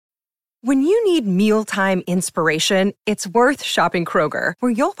When you need mealtime inspiration, it's worth shopping Kroger,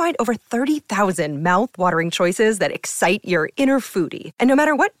 where you'll find over 30,000 mouth-watering choices that excite your inner foodie. And no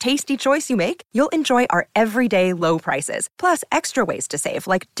matter what tasty choice you make, you'll enjoy our everyday low prices, plus extra ways to save,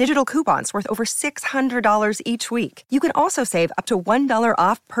 like digital coupons worth over $600 each week. You can also save up to $1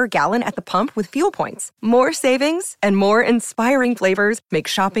 off per gallon at the pump with fuel points. More savings and more inspiring flavors make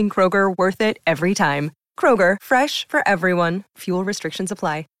shopping Kroger worth it every time. Kroger, fresh for everyone. Fuel restrictions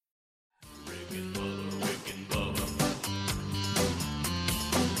apply.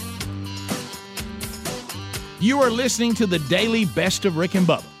 You are listening to the Daily Best of Rick and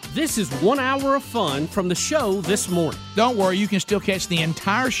Bubba. This is 1 hour of fun from the show this morning. Don't worry, you can still catch the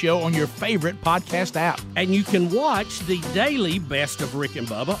entire show on your favorite podcast app. And you can watch the Daily Best of Rick and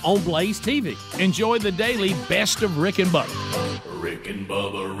Bubba on Blaze TV. Enjoy the Daily Best of Rick and Bubba. Rick and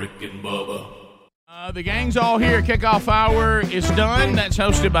Bubba, Rick and Bubba. The gang's all here. Kickoff hour is done. That's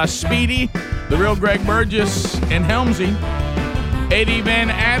hosted by Speedy, the real Greg Burgess, and Helmsy. Eddie Van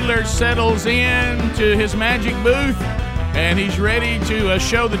Adler settles in to his magic booth, and he's ready to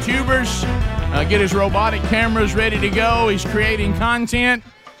show the tubers, get his robotic cameras ready to go. He's creating content.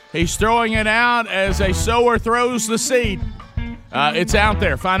 He's throwing it out as a sower throws the seed. It's out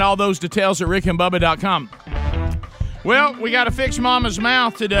there. Find all those details at rickandbubba.com. Well, we got to fix Mama's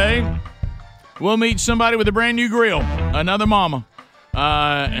mouth today. We'll meet somebody with a brand new grill. Another mama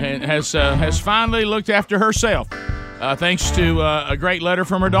has finally looked after herself. Thanks to a great letter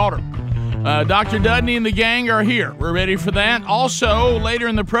from her daughter. Dr. Dudney and the gang are here. We're ready for that. Also, later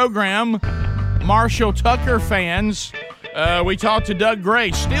in the program, Marshall Tucker fans, we talked to Doug Gray,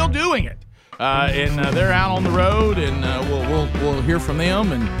 still doing it. And they're out on the road, and we'll hear from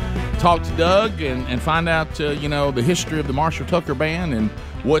them and talk to Doug and find out, the history of the Marshall Tucker Band and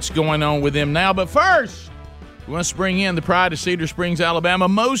what's going on with them now. But first, we must bring in the pride of Cedar Springs, Alabama.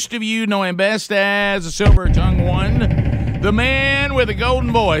 Most of you know him best as the Silver-Tongued One, the man with a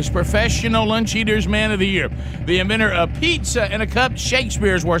golden voice, Professional Lunch Eaters Man of the Year, the inventor of pizza in a cup,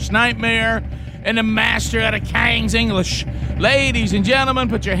 Shakespeare's worst nightmare, and the master out of King's English. Ladies and gentlemen,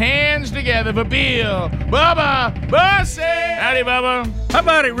 put your hands together for Bill Bubba Bussey. Howdy, Bubba. How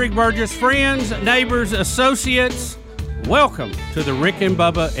about it, Rick Burgess? Friends, neighbors, associates, welcome to the Rick and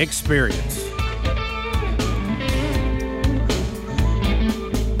Bubba Experience.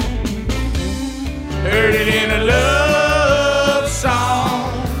 Heard it in a love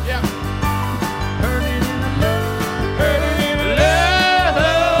song. Yeah. Heard it in a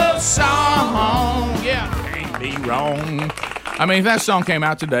love song. Yeah. Can't be wrong. I mean, if that song came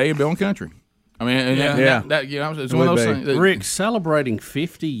out today, it'd be on country. I mean, it's one of those things. Rick, celebrating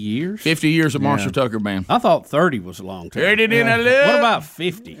 50 years? 50 years of Marshall Tucker Band. I thought 30 was a long time. Heard it in a love. What about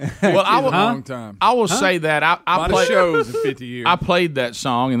 50? Well, a long time. I will say that I played shows in 50 years. I played that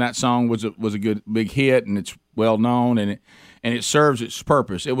song, and that song was a good big hit, and it's well known, and it serves its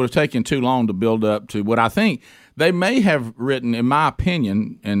purpose. It would have taken too long to build up to what I think they may have written, in my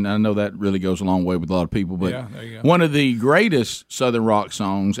opinion, and I know that really goes a long way with a lot of people, but one of the greatest Southern rock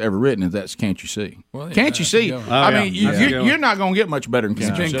songs ever written is that's Can't You See? Well, yeah, Can't You See? I mean, you're not going to get much better than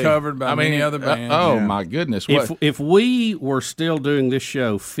Can't You See. It's been covered by many other bands. My goodness. If we were still doing this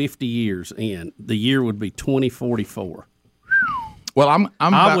show 50 years in, the year would be 2044. Well,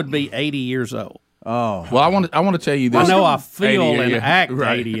 I would be 80 years old. Oh well, I want to tell you this. I know I feel and act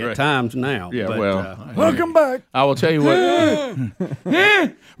 80 at times now. Yeah, but, welcome back. I will tell you what.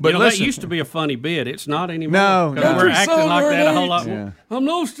 But that used to be a funny bit. It's not anymore. No, we're acting like that a whole lot more. Yeah. I'm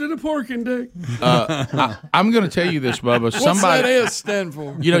lost in a parking deck. I'm going to tell you this, Bubba. What's that S stand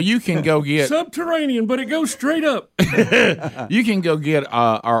for? You can go get subterranean, but it goes straight up. You can go get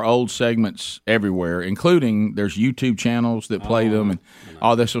our old segments everywhere, including there's YouTube channels that play them and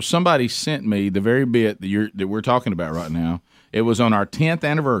all this. So somebody sent me the very bit that we're talking about right now. It was on our 10th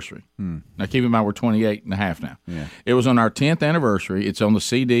anniversary. Now, keep in mind, we're 28 and a half now. Yeah. It was on our 10th anniversary. It's on the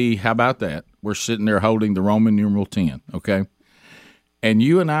CD. How about that? We're sitting there holding the Roman numeral 10, okay? And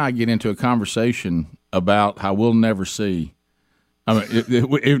you and I get into a conversation about how we'll never see. I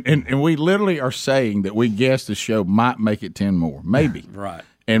mean, and we literally are saying that we guess the show might make it 10 more, maybe. Right.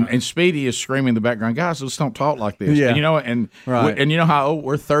 And Speedy is screaming in the background, guys, let's don't talk like this. Yeah. And you know how old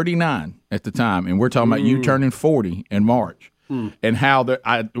we're 39 at the time, and we're talking about you turning 40 in March. And how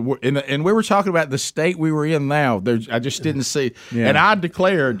and we were talking about the state we were in now. I just didn't see. Yeah. And I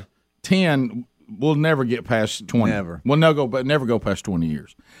declared 10 will never get past 20. Never. We'll never go past 20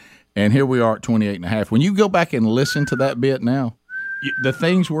 years. And here we are at 28 and a half. When you go back and listen to that bit now, the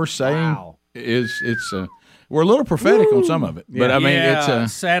things we're saying we're a little prophetic on some of it. Yeah. But I mean,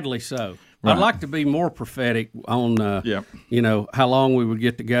 it's sadly so. I'd like to be more prophetic on, how long we would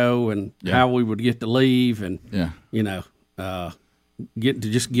get to go and how we would get to leave, and get to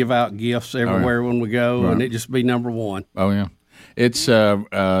just give out gifts everywhere when we go, and it just be number one. Oh yeah. It's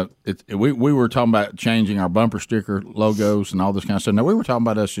we were talking about changing our bumper sticker logos and all this kind of stuff. Now we were talking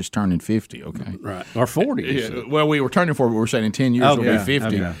about us just turning 50, okay? Right, or 40. Yeah, well, we were turning 40, but we were saying in 10 years we'll be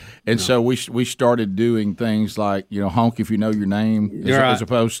 50. Okay. And so we started doing things like honk if you know your name, as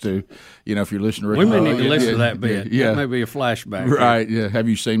opposed to if you're listening to we may need to listen to that bit. Yeah, that may be a flashback. Right? Yeah. Have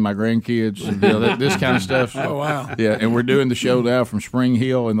you seen my grandkids? This kind of stuff. Oh wow. Yeah, and we're doing the show now from Spring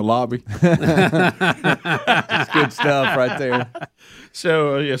Hill in the lobby. That's good stuff right there.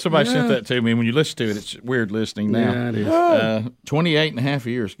 So, somebody sent that to me. When you listen to it, it's weird listening now. Yeah, it is. 28 and a half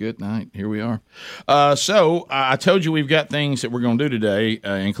years. Good night. Here we are. So, I told you we've got things that we're going to do today,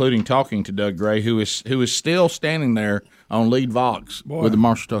 including talking to Doug Gray, who is still standing there on lead Vox with the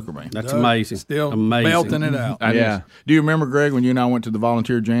Marshall Tucker Band. That's amazing. Still amazing. belting it out. Yeah. Do you remember, Greg, when you and I went to the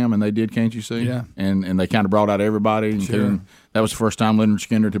volunteer jam and they did Can't You See? Yeah. And they kind of brought out everybody. Including, that was the first time Leonard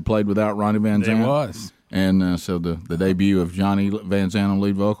Skinner had played without Ronnie Van Zant. It was. And so the debut of Johnny Van Zant on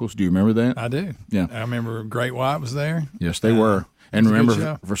lead vocals. Do you remember that? I do. Yeah. I remember Great White was there. Yes, they were. And remember,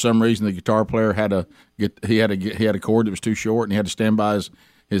 show. for some reason, the guitar player had a cord that was too short, and he had to stand by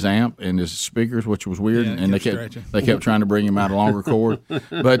his amp and his speakers, which was weird. Yeah, and they kept trying to bring him out a longer cord.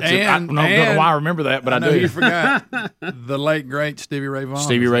 But I don't know why I remember that, but I know do. You forgot the late great Stevie Ray Vaughan.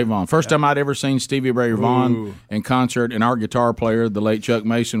 Stevie Ray Vaughan. First time I'd ever seen Stevie Ray Vaughan in concert, and our guitar player, the late Chuck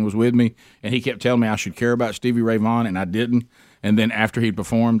Mason, was with me, and he kept telling me I should care about Stevie Ray Vaughan, and I didn't. And then after he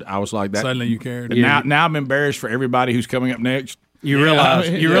performed, I was like that. Suddenly you cared. Now I'm embarrassed for everybody who's coming up next. You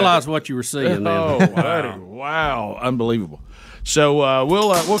realize what you were seeing. Oh, wow, unbelievable. So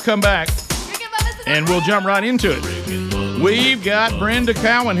we'll come back and we'll jump right into it. We've got Brenda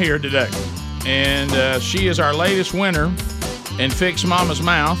Cowan here today, and she is our latest winner in Fix Mama's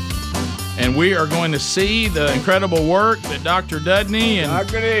Mouth. And we are going to see the incredible work that Dr. Dudney and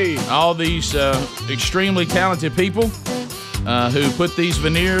all these extremely talented people who put these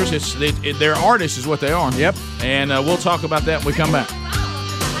veneers. They're artists is what they are. Yep. And we'll talk about that when we come back.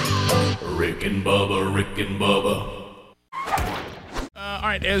 Rick and Bubba, Rick and Bubba. All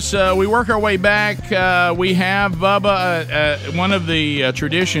right, as we work our way back, we have Bubba, one of the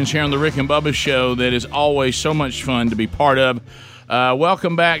traditions here on the Rick and Bubba show that is always so much fun to be part of.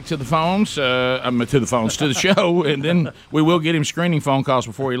 Welcome back to the phones, to the show, and then we will get him screening phone calls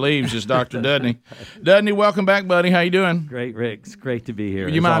before he leaves. Is Dr. Dudney. Dudney, welcome back, buddy. How you doing? Great, Rick. It's great to be here.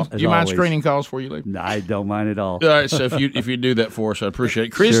 You mind screening calls before you leave? No, I don't mind at all. All right, so if you do that for us, I appreciate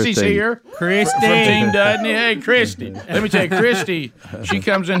it. Christy's here. Christy. From Team Dudney. Hey, Christy. Let me tell you, Christy, she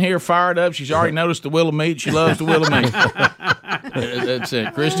comes in here fired up. She's already noticed the wheel of meat. She loves the wheel of meat. That's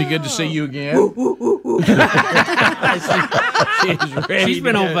it. Christy, good to see you again. She's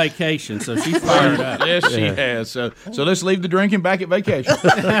been on vacation, so she's fired up. Yes, she has. So let's leave the drinking back at vacation.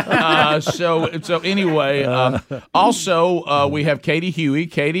 So anyway, also we have Katie Huey.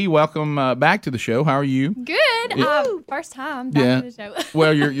 Katie, welcome back to the show. How are you? Good. First time back to the show.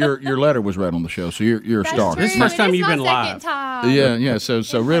 Well, your letter was read on the show, so you're a star. This is the first time you've been live. Yeah.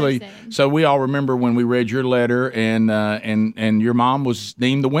 So really, so we all remember when we read your letter, and your mom was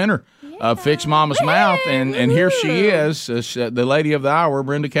named the winner. Fix Mama's Mouth, and here she is, the lady of the hour,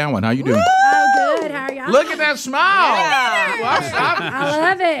 Brenda Cowan. How you doing? Oh, good. How are y'all? Look at that smile. I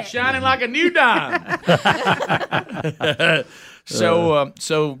love it. Shining like a new dime.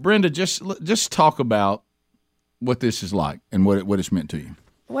 So Brenda, just talk about what this is like and what it's meant to you.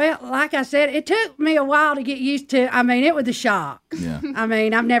 Well, like I said, it took me a while to get used to. I mean, it was a shock. Yeah. I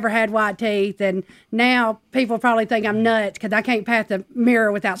mean, I've never had white teeth, and now people probably think I'm nuts because I can't pass the mirror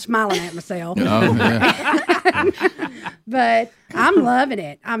without smiling at myself. Oh, yeah. But I'm loving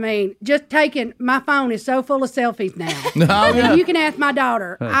it. I mean, just taking my phone is so full of selfies now. Oh, yeah. And you can ask my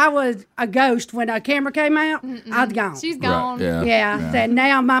daughter. I was a ghost when a camera came out. I was gone. She's gone. Right, Yeah. So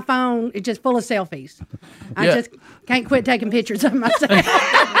now my phone is just full of selfies. I just can't quit taking pictures of myself.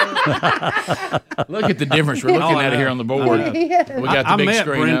 Look at the difference we're looking at here on the board. We got the I big met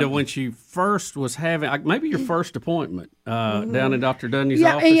screen Brenda up. when she first was having, maybe your first appointment down in Dr. Dudney's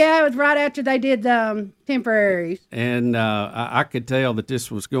Yeah, office. it was right after they did the temporaries. And I could tell that this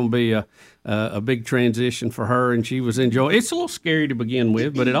was going to be a big transition for her, and she was enjoying. It's a little scary to begin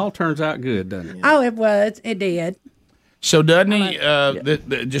with, but it all turns out good, doesn't it? Oh, it was. It did. So, Dudney,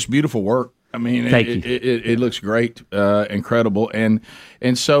 just beautiful work. I mean, it looks great, incredible, and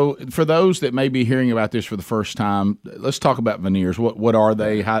so for those that may be hearing about this for the first time, let's talk about veneers. What are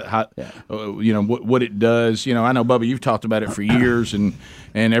they? How what it does? I know, Bubba, you've talked about it for years, and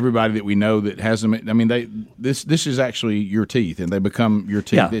and everybody that we know that has them. I mean, this is actually your teeth, and they become your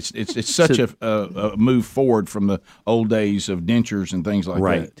teeth. Yeah. It's such a move forward from the old days of dentures and things like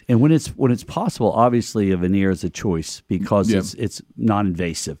that. And when it's possible, obviously a veneer is a choice because it's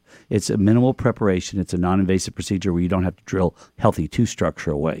non-invasive. It's a minimal preparation. It's a non-invasive procedure where you don't have to drill healthy tooth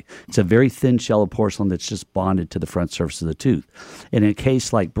structure away. It's a very thin shell of porcelain that's just bonded to the front surface of the tooth. And in a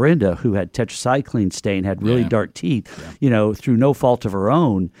case like Brenda, who had tetracycline stain, had really dark teeth, through no fault of her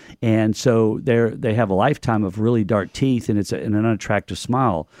own, and so they have a lifetime of really dark teeth, and it's an unattractive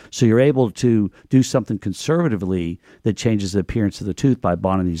smile. So you're able to do something conservatively that changes the appearance of the tooth by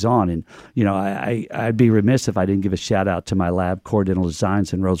bonding these on. And I'd be remiss if I didn't give a shout out to my lab, Core Dental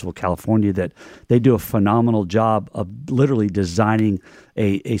Designs in Roseville, California, that they do a phenomenal job of literally designing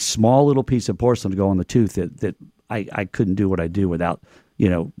a small little piece of porcelain to go on the tooth that I couldn't do what I do without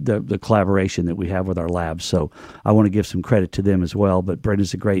the collaboration that we have with our labs. So I want to give some credit to them as well. But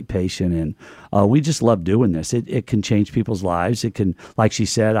Brenda's a great patient, and we just love doing this. It can change people's lives. It can, like she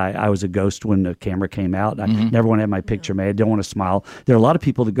said, I was a ghost when the camera came out. I never want to have my picture made. I don't want to smile. There are a lot of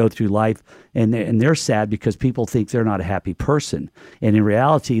people that go through life, and they're sad because people think they're not a happy person. And in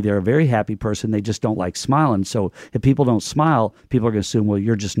reality, they're a very happy person. They just don't like smiling. So if people don't smile, people are going to assume, well,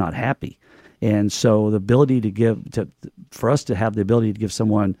 you're just not happy. And so the ability for us to have the ability to give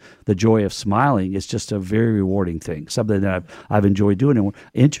someone the joy of smiling is just a very rewarding thing, something that I've enjoyed doing. And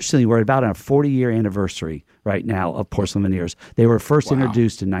interestingly, we're about on a 40-year anniversary right now of porcelain veneers. They were first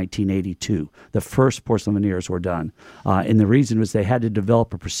introduced in 1982. The first porcelain veneers were done. And the reason was they had to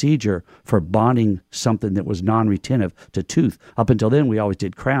develop a procedure for bonding something that was non-retentive to tooth. Up until then, we always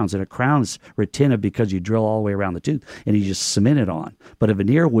did crowns, and a crown's retentive because you drill all the way around the tooth and you just cement it on. But a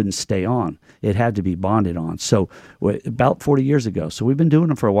veneer wouldn't stay on. It had to be bonded on. So about 40 years ago. So we've been doing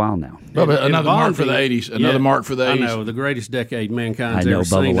them for a while now. Another mark for the 80s. Another mark for the 80s. I know, the greatest decade mankind's I know ever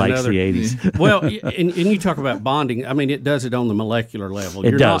seen. Bubba likes the 80s. Well, and you talk about bonding. I mean, it does it on the molecular level.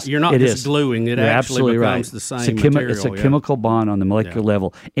 It does. You're not just gluing. It You're actually becomes right. the same material. It's a chemical bond on the molecular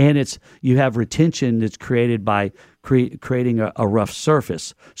level. And you have retention that's created by creating a rough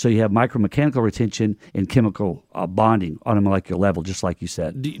surface. So you have micromechanical retention and chemical bonding on a molecular level, just like you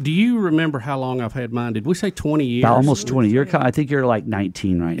said. Do you remember how long I've had mine? Did we say 20 years? About almost 20. I think you're like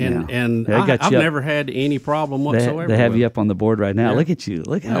 19 right now. And I've never had any problem whatsoever. They have you up on the board right now. Yeah. Look at you.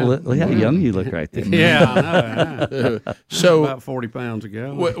 Look how young you look right there. Yeah, I know. So about 40 pounds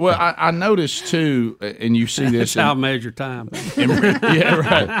ago. Well, I noticed too, and you see this. That's how I measure time. Yeah,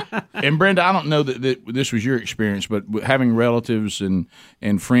 right. And Brenda, I don't know that this was your experience, but having relatives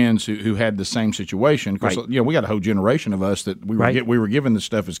and friends who had the same situation, because we got a whole generation of us that we were given this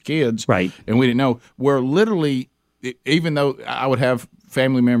stuff as kids, right? And we didn't know. Where literally, even though I would have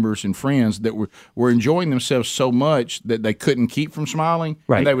family members and friends that were enjoying themselves so much that they couldn't keep from smiling,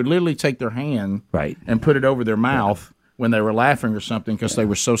 and they would literally take their hand and put it over their mouth when they were laughing or something because they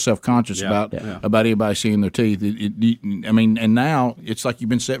were so self-conscious about anybody seeing their teeth. And now it's like you've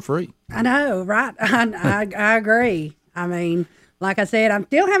been set free. I know, right? I agree. I mean, like I said, I'm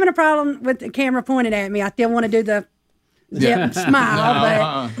still having a problem with the camera pointed at me. I still want to do the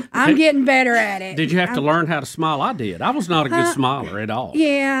smile, but I'm getting better at it. Did you have to learn how to smile? I did. I was not a good smiler at all.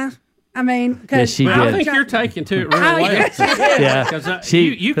 Yeah. I mean, because I think you're taking to it really well. Yeah, because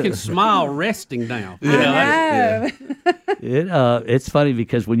you can smile resting down. I know. It's funny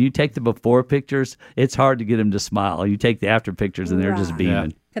because when you take the before pictures, it's hard to get them to smile. You take the after pictures, and they're just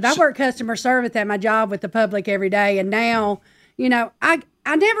beaming. Because I work customer service at my job with the public every day, and now, I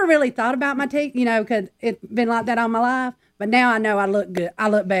never really thought about my teeth, because it's been like that all my life. But now I know I look good. I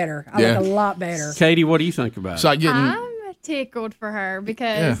look better. I look a lot better. Katie, what do you think about it? I'm tickled for her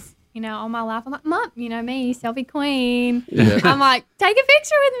because. All my life, I'm like, Mom, me, selfie queen. Yeah. I'm like, take a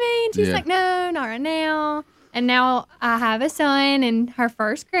picture with me. And she's like, no, not right now. And now I have a son and her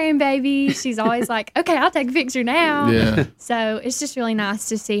first grandbaby. She's always like, okay, I'll take a picture now. Yeah. So it's just really nice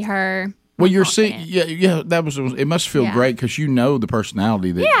to see her. Well, you're seeing, it must feel great because the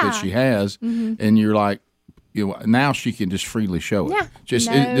personality that she has. Mm-hmm. And you're like, now she can just freely show it. Yeah.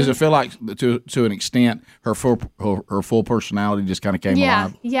 Does it feel like to an extent her full personality just kind of came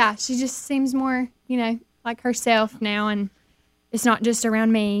alive? Yeah. She just seems more, like herself now, and it's not just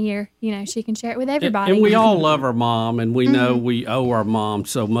around me. She can share it with everybody. And we all love our mom, and we know we owe our mom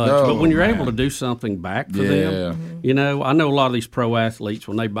so much. But when you're able to do something back for them, I know a lot of these pro athletes,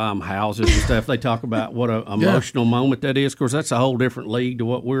 when they buy them houses and stuff, they talk about what an emotional moment that is. Of course, that's a whole different league to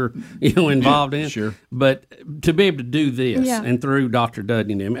what we're involved in. Sure. But to be able to do this and through Dr.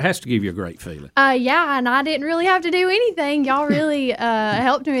 Dudney and them, it has to give you a great feeling. And I didn't really have to do anything. Y'all really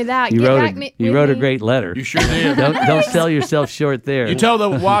helped me with that. You wrote a great letter. You sure did. Don't sell yourself short. short there. You tell the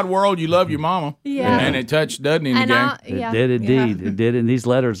wide world you love your mama. Yeah. And it touched Dudney in the gang. It did indeed. It did, and these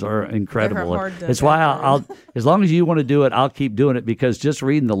letters are incredible. It's why I'll as long as you want to do it, I'll keep doing it, because just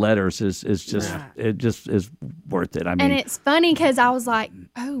reading the letters is just it just is worth it. I mean, and it's funny because I was like,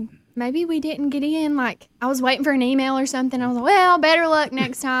 oh, maybe we didn't get in. Like, I was waiting for an email or something. I was like, well, better luck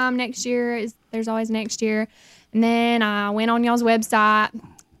next time. Next year there's always next year. And then I went on y'all's website,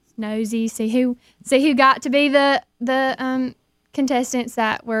 nosy, see who got to be the contestants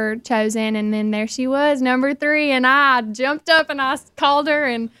that were chosen, and then there she was, number 3, and I jumped up and I called her,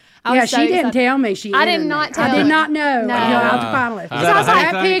 and I was she didn't tell me she. I did not tell. I did not know. No. I was the finalist. I was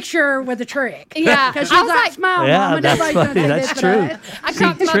like, that picture with the trick. Yeah, because she was like, "Smile, Mama, that's nobody's gonna funny. take That's this true. but us." I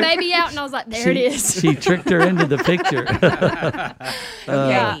cropped my baby out, and I was like, there it is. She tricked her into the picture.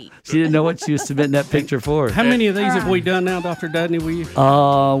 She didn't know what she was submitting that picture for. How many of these have we done now, Dr. Dudney?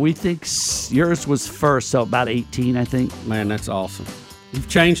 We think yours was first, so about 18, I think. Man, that's awesome. You've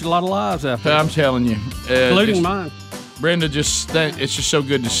changed a lot of lives out there. I'm telling you. Including mine. Brenda, it's just so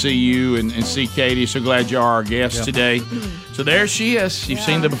good to see you and see Katie. So glad you are our guest today. So there she is. You've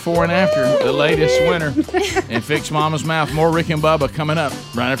seen the before and after, the latest winner. And Fix Mama's Mouth. More Rick and Bubba coming up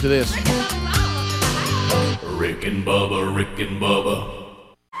right after this. Rick and Bubba, Rick and Bubba.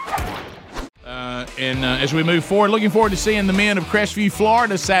 As we move forward, looking forward to seeing the men of Crestview,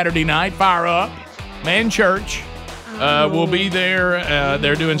 Florida Saturday night. Fire Up. Man Church. We'll be there.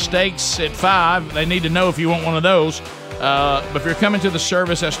 They're doing steaks at 5. They need to know if you want one of those. But if you're coming to the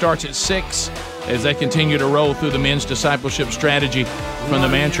service, that starts at 6 as they continue to roll through the men's discipleship strategy from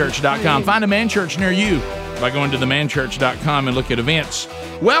themanchurch.com. Find a man church near you by going to themanchurch.com and look at events.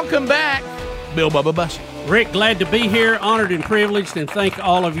 Welcome back, Bill Bubba Bussey. Rick, glad to be here, honored and privileged, and thank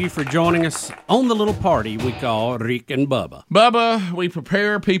all of you for joining us on the little party we call Rick and Bubba. Bubba, we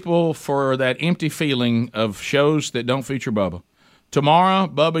prepare people for that empty feeling of shows that don't feature Bubba. Tomorrow,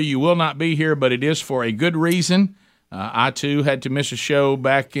 Bubba, you will not be here, but it is for a good reason. I, too, had to miss a show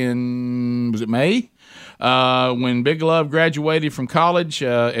back in, was it May? When Big Love graduated from college.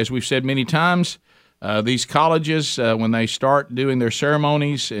 As we've said many times, these colleges, when they start doing their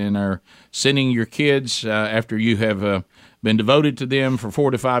ceremonies and are sending your kids after you have been devoted to them for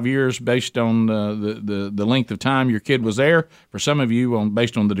 4 to 5 years based on the length of time your kid was there, for some of you,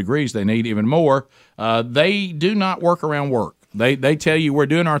 based on the degrees they need even more, they do not work around work. They tell you we're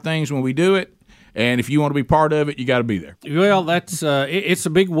doing our things when we do it. And if you want to be part of it, you got to be there. Well, that's it's a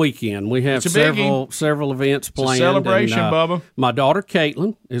big weekend. We have several events planned. It's a celebration, Bubba. My daughter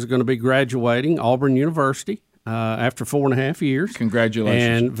Caitlin is going to be graduating Auburn University after 4.5 years.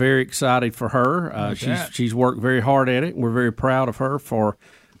 Congratulations! And very excited for her. She's worked very hard at it. And we're very proud of her for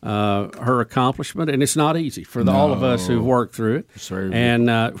her accomplishment. And it's not easy for all of us who've worked through it.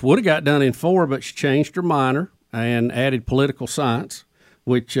 And would have got done in 4, but she changed her minor and added political science,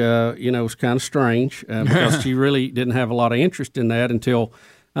 which, was kind of strange because she really didn't have a lot of interest in that until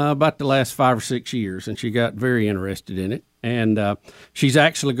about the last 5 or 6 years, and she got very interested in it. And she's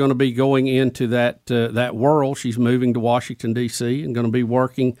actually going to be going into that world. She's moving to Washington, D.C., and going to be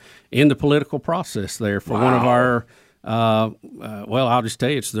working in the political process there for one of our I'll just tell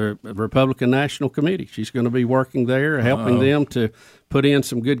you, it's the Republican National Committee. She's going to be working there, helping them to put in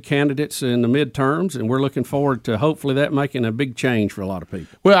some good candidates in the midterms, and we're looking forward to hopefully that making a big change for a lot of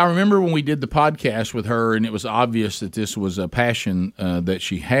people. Well, I remember when we did the podcast with her, and it was obvious that this was a passion that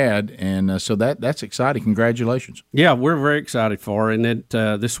she had, and so that's exciting. Congratulations. Yeah, we're very excited for her, and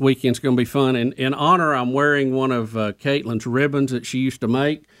this weekend's going to be fun. And in honor, I'm wearing one of Caitlin's ribbons that she used to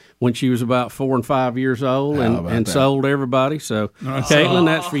make when she was about 4 and 5 years old and sold everybody. So, Caitlin,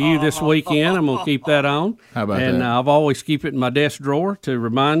 that's for you this weekend. I'm going to keep that on. How about that? And I've always keep it in my desk drawer to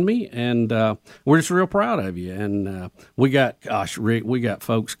remind me, and we're just real proud of you. And Rick, we got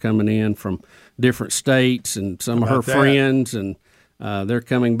folks coming in from different states and some of her friends, and they're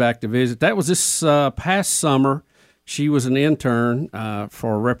coming back to visit. That was this past summer. She was an intern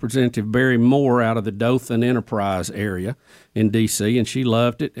for Representative Barry Moore out of the Dothan Enterprise area in D.C., and she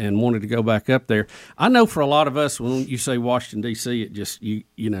loved it and wanted to go back up there. I know for a lot of us, when you say Washington, D.C., it just, you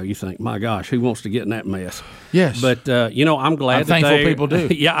think, my gosh, who wants to get in that mess? Yes. But, I'm glad I'm thankful people do.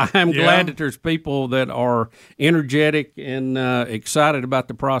 Yeah, I'm glad that there's people that are energetic and excited about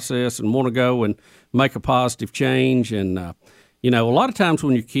the process and want to go and make a positive change. And a lot of times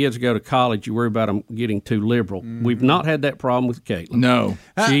when your kids go to college, you worry about them getting too liberal. We've not had that problem with Caitlin. No,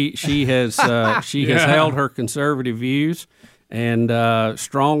 she has has held her conservative views and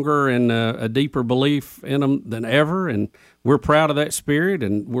stronger and a deeper belief in them than ever. And we're proud of that spirit,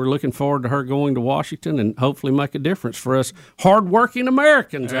 and we're looking forward to her going to Washington and hopefully make a difference for us hardworking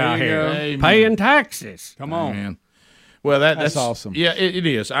Americans out here paying taxes. Come on, man. Well, that's awesome. Yeah, it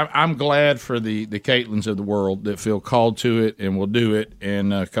is. I'm glad for the Caitlyns of the world that feel called to it and will do it, and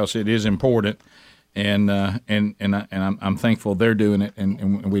because it is important. And I'm thankful they're doing it,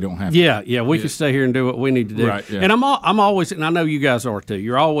 and we don't have to. Yeah, we can stay here and do what we need to do. Right, yeah. And I'm always, and I know you guys are too.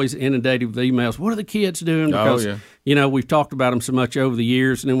 You're always inundated with emails. What are the kids doing? Because we've talked about them so much over the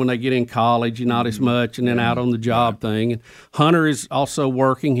years, and then when they get in college, not as much, and then out on the job thing. And Hunter is also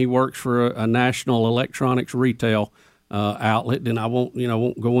working. He works for a national electronics retail outlet, and I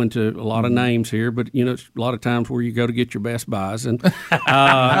won't go into a lot of names here, but it's a lot of times where you go to get your Best Buys, and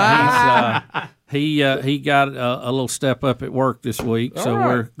he got a little step up at work this week, so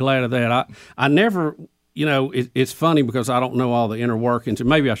we're glad of that. I never. It's funny because I don't know all the inner workings, and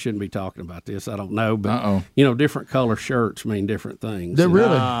maybe I shouldn't be talking about this. I don't know, but different color shirts mean different things. They're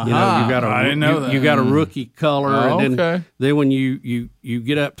really, I didn't know that. You got a rookie color, and then when you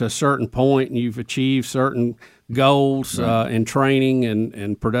get up to a certain point and you've achieved certain goals in training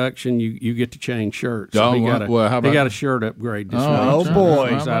and production, you get to change shirts. So he got a shirt upgrade this week. Oh boy,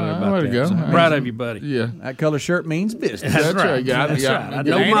 I'm excited about that. So proud of you, buddy. Yeah, that color shirt means business. That's right. That's right. I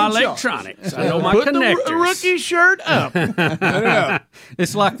know my electronics. I know my connectors. The rookie shirt up.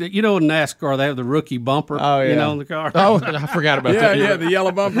 It's like in NASCAR they have the rookie bumper. On the car. Oh, I forgot about that. Yeah, the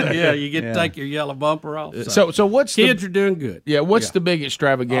yellow bumper. Yeah, you get to take your yellow bumper off. So what's kids are doing good. Yeah, what's the big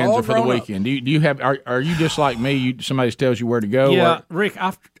extravaganza for the weekend? Do you have? Are you just like me? Somebody tells you where to go? Yeah, Rick.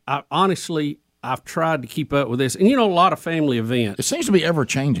 I honestly, I've tried to keep up with this, and a lot of family events. It seems to be ever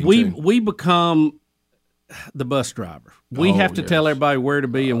changing. We become the bus driver. We have to tell everybody where to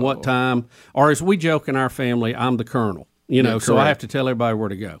be and what time, or as we joke in our family, I'm the colonel. So I have to tell everybody where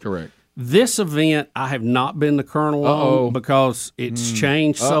to go. Correct. This event, I have not been the colonel on because it's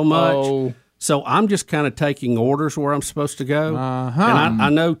changed so much. So I'm just kind of taking orders where I'm supposed to go. And I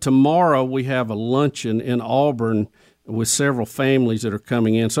know tomorrow we have a luncheon in Auburn with several families that are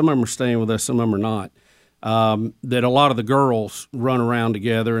coming in. Some of them are staying with us, some of them are not. That a lot of the girls run around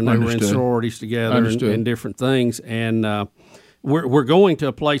together, and they were in sororities together and different things. And we're going to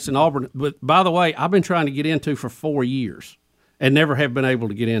a place in Auburn. But by the way, I've been trying to get into for 4 years and never have been able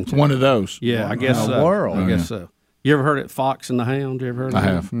to get into. One of those. Yeah, I guess so. I guess so. You ever heard of Fox and the Hound? You ever heard of I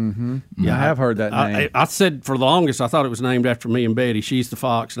that? have. Mm-hmm. Yeah, I have heard that name. I said for the longest, I thought it was named after me and Betty. She's the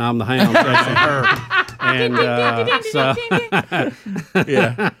fox, and I'm the hound chasing her. And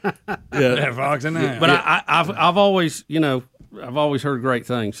Fox and the Hound. But I've always, I've always heard great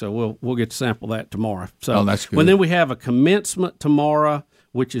things. So we'll get to sample that tomorrow. So that's good. Well, then we have a commencement tomorrow,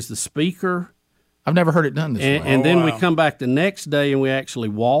 which is the speaker. I've never heard it done this way. And then we come back the next day and we actually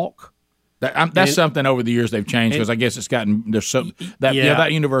walk. That's something over the years they've changed because I guess it's gotten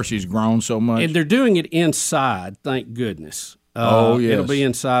that university has grown so much, and they're doing it inside. Thank goodness. It'll be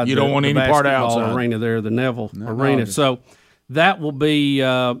inside. You don't want any part outside arena there, the Neville Arena. So that will be.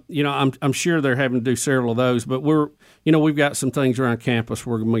 I'm sure they're having to do several of those, but we've got some things around campus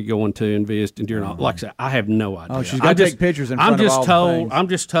we're going to be going to and visiting during. Like I said, I have no idea. Oh, she's going to take pictures in front of all the things. I'm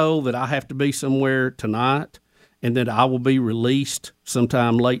just told that I have to be somewhere tonight, and that I will be released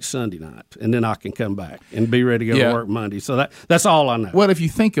sometime late Sunday night, and then I can come back and be ready to go to work Monday. So that's all I know. Well, if you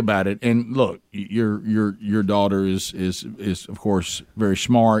think about it, and look, your daughter is of course very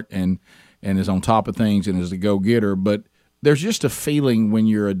smart and is on top of things and is a go-getter, but there's just a feeling when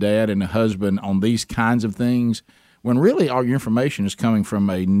you're a dad and a husband on these kinds of things when really all your information is coming from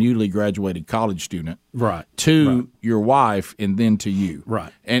a newly graduated college student to your wife and then to you.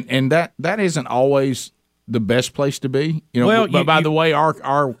 Right. And that isn't always the best place to be, but by the way, our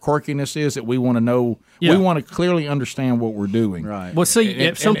quirkiness is that we want to know, we want to clearly understand what we're doing. Right. Well, see,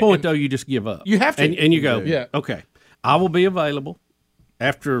 at some point though, you just give up. You have to, and you go, okay, I will be available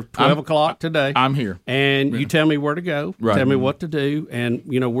after 12 o'clock today. I'm here, and you tell me where to go, tell me what to do, and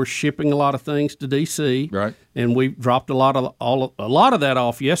we're shipping a lot of things to DC, right? And we dropped a lot of that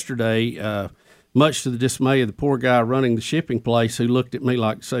off yesterday. Much to the dismay of the poor guy running the shipping place, who looked at me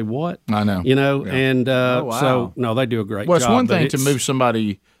like, "Say what?" I know, and so no, they do a great job. Well, it's one thing to move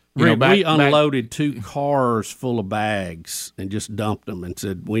somebody. We unloaded 2 cars full of bags and just dumped them and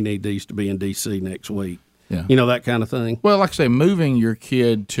said, "We need these to be in D.C. next week." Yeah, that kind of thing. Well, like I say, moving your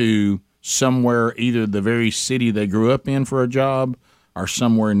kid to somewhere, either the very city they grew up in for a job or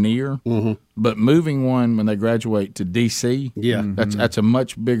somewhere near, but moving one when they graduate to D.C., that's a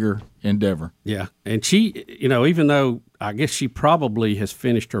much bigger endeavor. Yeah, and she, even though I guess she probably has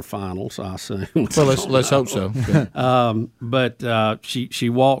finished her finals, I assume. Well, let's hope so. But she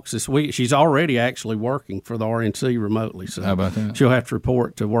walks this week. She's already actually working for the RNC remotely. So how about that? She'll have to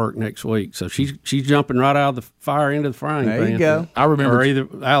report to work next week. So she's jumping right out of the fire into the frying pan. There you go. I remember, or either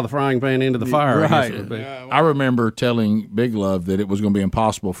out of the frying pan into the fire. Right. I remember telling Big Love that it was going to be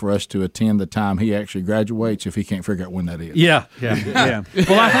impossible for us to attend the time he actually graduates if he can't figure out when that is. Yeah.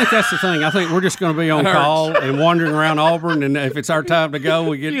 Well, I think that's the thing. I think we're just going to be on call and wandering around Auburn, and if it's our time to go,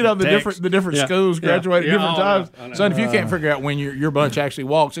 we get the different schools graduate at different times. Son, if you can't figure out when your bunch actually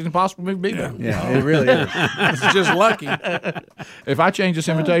walks, it's impossible for me to be there. Yeah, it really is. It's just lucky. If I change this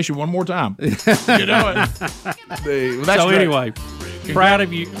invitation one more time, you know it. So anyway, proud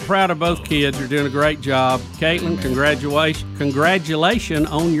of you, proud of both kids. You're doing a great job. Caitlin, congratulations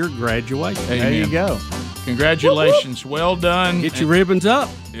on your graduation. There you go. Congratulations. Well done. Get your ribbons up.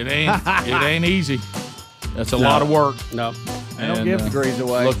 It ain't easy. That's a lot of work. No. They don't give degrees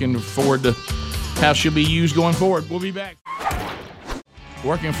away. Looking forward to how she'll be used going forward. We'll be back.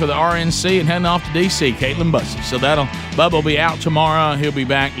 Working for the RNC and heading off to D.C., Caitlin Bussey. So Bubba will be out tomorrow. He'll be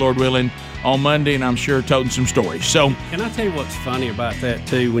back, Lord willing, on Monday, and I'm sure toting some stories. So, can I tell you what's funny about that,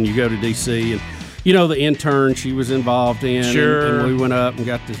 too, when you go to D.C. and the intern she was involved in. Sure. And we went up and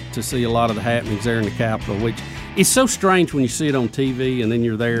got to see a lot of the happenings there in the Capitol, which is so strange when you see it on TV and then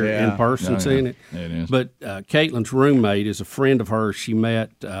you're there in person seeing it. It is. But Caitlin's roommate is a friend of hers she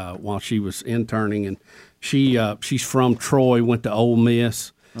met while she was interning, and she's from Troy, went to Ole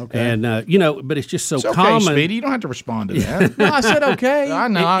Miss. Okay. And, but it's just so common. Okay, Speedy. You don't have to respond to that. No, I said okay. I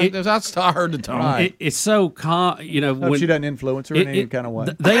know. I heard the tone. Right. It's so when she doesn't influence her in any kind of way.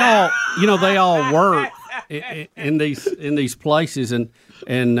 They all work in these places, and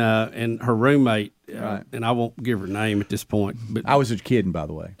her roommate, and I won't give her name at this point. But I was just kidding, by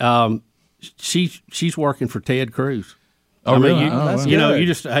the way. She's working for Ted Cruz. Oh, really? You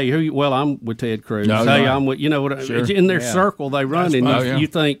just I'm with Ted Cruz. I'm with in their circle they run, you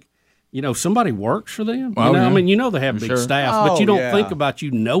think somebody works for them. They have big staff, but you don't think about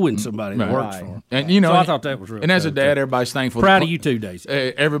knowing somebody that works for them. And so I thought that was really. And as a dad, everybody's thankful. Proud of you too, Daisy.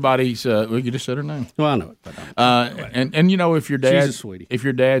 Everybody's. You just said her name. Well, I know it. And if your dad, she's a sweetie. If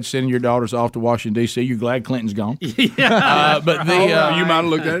your dad's sending your daughters off to Washington D.C., you're glad Clinton's gone. Yeah. But you might have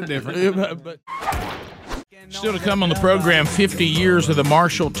looked at it differently. But still to come on the program, 50 years of the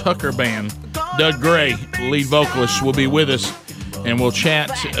Marshall Tucker Band. Doug Gray, lead vocalist, will be with us, and we'll chat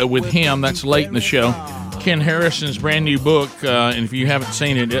with him. That's late in the show. Ken Harrison's brand new book, and if you haven't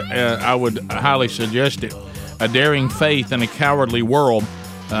seen it, I would highly suggest it. A Daring Faith in a Cowardly World.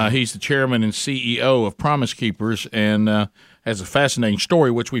 He's the chairman and CEO of Promise Keepers, and has a fascinating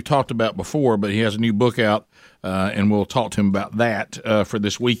story, which we've talked about before, but he has a new book out, and we'll talk to him about that for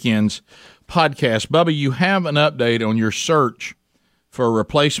this weekend's podcast. Bubba, you have an update on your search for a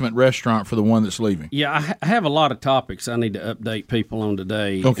replacement restaurant for the one that's leaving. Yeah, I have a lot of topics I need to update people on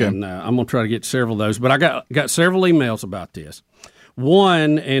today. Okay. And I'm going to try to get several of those. But I got several emails about this.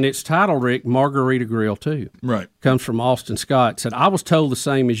 One, and it's titled, Rick, Margarita Grill, too. Right. Comes from Austin Scott. Said, I was told the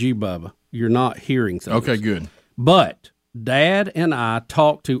same as you, Bubba. You're not hearing things. Okay, good. But Dad and I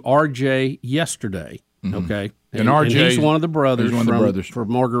talked to RJ yesterday, okay? And RJ, he's one of the brothers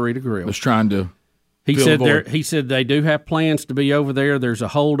from Margarita Grill. Was trying to. He said they do have plans to be over there. There's a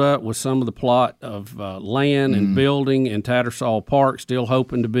holdup with some of the plot of land and building in Tattersall Park. Still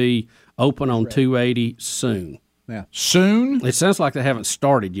hoping to be open on 280 soon. Yeah, soon. It sounds like they haven't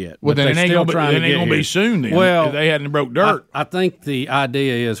started yet. Well, then it ain't going to be soon. Then, well, if they hadn't broke dirt. I think the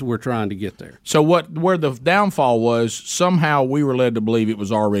idea is we're trying to get there. So where the downfall was, somehow we were led to believe it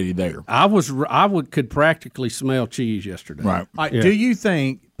was already there. Could practically smell cheese yesterday. Right. Yeah. Do you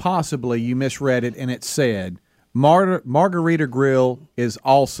think possibly you misread it and it said Margarita Grill is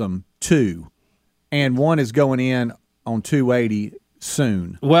awesome too, and one is going in on 280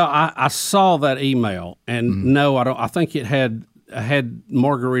 soon? Well, I saw that email, and no, I don't. I think it had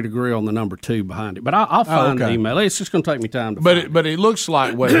Margarita Grill on the number 2 behind it, but I'll find the email. It's just going to take me time to find it. But it looks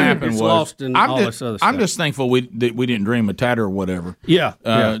like what happened was lost in all this other stuff. I'm just thankful we didn't dream of Tatter or whatever. Yeah,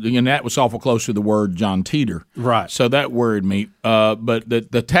 and that was awful close to the word John Teeter. Right. So that worried me. But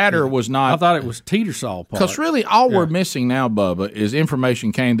the Tatter was not. I thought it was Teetersall Park. Because really, all we're missing now, Bubba, is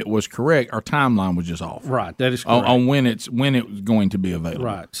information came that was correct. Our timeline was just off. Right. That is correct. On when it was going to be available.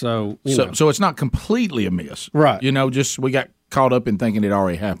 Right. So it's not completely a miss. Right. Just we got caught up in thinking it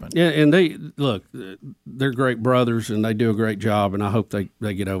already happened. Yeah, and they're great brothers, and they do a great job, and I hope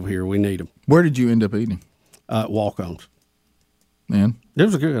they get over here. We need them. Where did you end up eating? Walk-ons. Man, it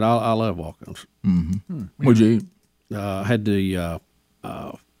was good. I love walk-ons. Mm-hmm. What'd you eat? I had the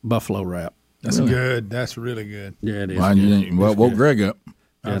buffalo wrap. That's good. That's really good. Yeah, it is. Well, woke Greg up.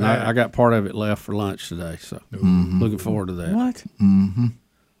 Yeah, and I got part of it left for lunch today, so looking forward to that. What? Mm-hmm.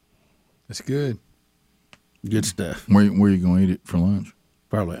 That's good. Good stuff. Where you going to eat it for lunch?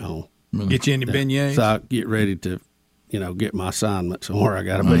 Probably at home. Really? Get you any beignets? So I get ready to, get my assignment somewhere I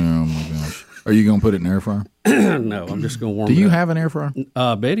got to be. Oh, my gosh. Are you going to put it in the air fryer? No, I'm just going to warm it up. Do you have an air fryer?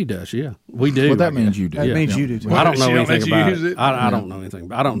 Betty does, yeah. We do. Well, that means you do. That means you do, too. Well, I don't know She don't anything let you about use it. it? I don't know anything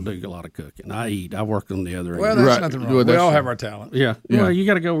about it. I don't do a lot of cooking. I eat. I work on the other end. Well, that's Right. nothing Well, wrong. We that's all true. have our talent. Yeah. Yeah. Well, you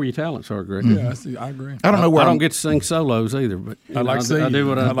got to go where your talents are, Greg. Yeah, I agree. I don't know where I don't get to sing solos either, but I like I singing. do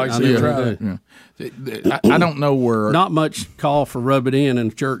what I I'd like to do see you what I try do. Yeah. I don't know where. Not much call for rub it in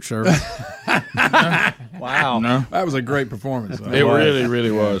the church service. Wow. No. That was a great performance. though. It really,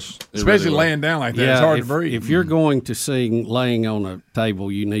 really was. It Especially really was. laying down like that. It's hard to breathe. If you're going to sing laying on a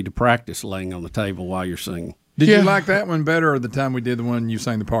table, you need to practice laying on the table while you're singing. Did you like that one better, or the time we did the one you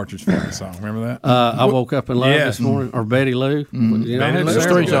sang the Partridge Family song? Remember that? I woke up in love Yeah. this morning, or Betty Lou. You know, Betty I had Lou. There's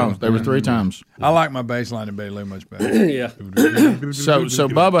several. 3 songs. There were 3 times. I like my bass line in Betty Lou much better. Yeah. So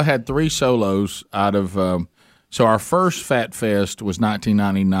Bubba had 3 solos out of. So our first Fat Fest was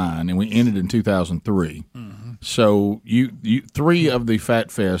 1999, and we ended in 2003. So you 3 of the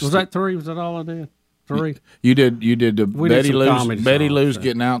Fat Fest. Was that 3? Was that all I did? 3? You did the We did some comedy Betty songs, Lou's so.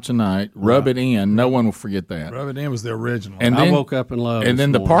 Getting Out Tonight. Rub It In. No one will forget that. Rub It In was the original. And I then, woke up in love. And this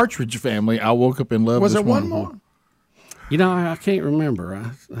then the morning. Partridge Family. I woke up in love. was this there one morning. more? I can't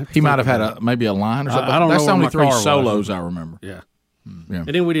remember. He might have had maybe a line or something. I don't That's know the where only my 3 car was. solos I remember. Yeah. Yeah. And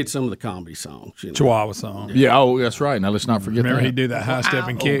then we did some of the comedy songs. Chihuahua song. Yeah. Oh, that's right. Now let's not forget Remember that. he'd do that high step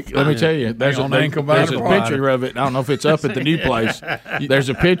and kick. Let me tell you, there's on the ankle there's a biter. picture of it. I don't know if it's up at the new place. There's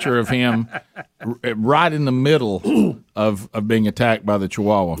a picture of him right in the middle of being attacked by the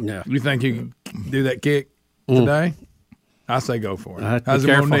Chihuahua. Yeah. You think you can do that kick today? I say go for it. I have to How's be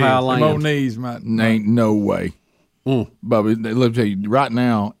them careful old how I knees? Them old land. knees might. Ain't no way. Bubba, let me tell you, right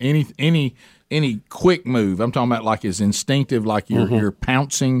now, any quick move, I'm talking about like is instinctive, like you're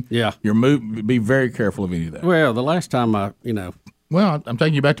pouncing. Yeah. Your move, be very careful of any of that. Well, the last time Well, I'm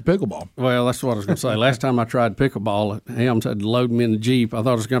taking you back to pickleball. well, that's what I was going to say. Last time I tried pickleball, Helms had to load me in the Jeep. I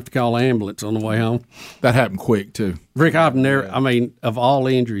thought I was going to have to call an ambulance on the way home. That happened quick, too. Rick, I've never, of all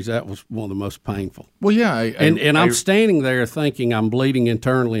injuries, that was one of the most painful. Well, yeah. And I'm standing there thinking I'm bleeding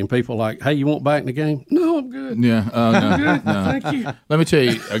internally, and people are like, hey, you want back in the game? No, I'm good. Yeah. No. Thank you. Let me tell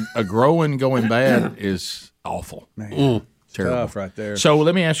you, a growing going bad is awful. Terrible. Tough right there. So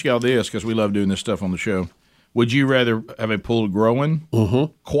let me ask y'all this, because we love doing this stuff on the show. Would you rather have a pulled growing,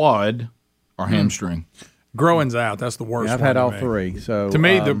 quad, or hamstring? Growing's out. That's the worst. I've one had to all me. 3. So To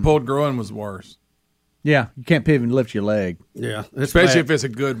me, the pulled growing was worse, yeah, you can't pivot and lift your leg. Yeah. especially if it's a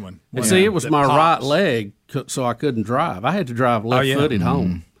good one. And see, it was That my pops. right leg, so I couldn't drive. I had to drive left-footed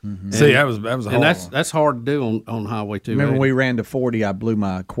home. See, that was a hard And one. that's hard to do on Highway 2. Remember when we ran to 40, I blew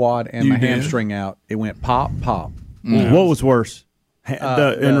my quad and You my did? hamstring out. It went pop, pop. What was worse?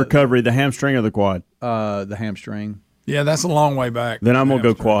 In recovery, the hamstring or the quad? The hamstring. Yeah, that's a long way back. Then I'm gonna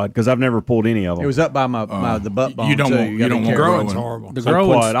go quad because I've never pulled any of them. It was up by the butt bone. you don't too. want- you gotta don't be want careful. Growing's growing. horrible. The So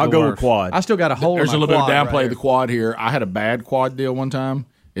growing's quad. I'll the go with worst. quad. I still got a hole. There's a in my little bit of quad downplay right of the quad here. I had a bad quad deal one time.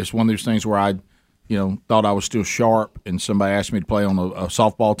 It's one of those things where I, thought I was still sharp, and somebody asked me to play on a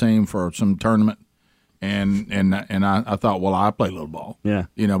softball team for some tournament, and I thought, well, I play little ball, Yeah.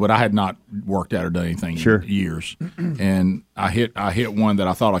 but I had not worked out or done anything Sure. in years, and I hit one that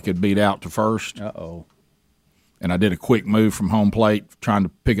I thought I could beat out to first. Uh-oh. And I did a quick move from home plate, trying to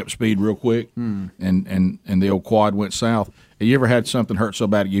pick up speed real quick, and the old quad went south. Have you ever had something hurt so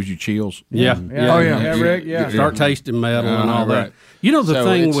bad it gives you chills? Yeah. Oh, yeah. Yeah, Rick, yeah. Start tasting metal and all right. that. You know, the So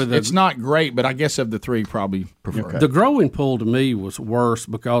thing it's, with it's not great, but I guess of the 3, probably prefer. the growing pull to me was worse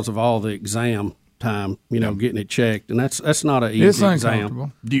because of all the exam time, getting it checked. And that's not an easy It's exam.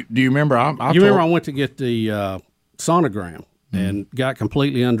 uncomfortable. Do you remember? You remember I went to get the sonogram and got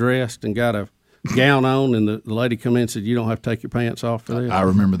completely undressed and got a gown on, and the lady come in and said, you don't have to take your pants off for this. I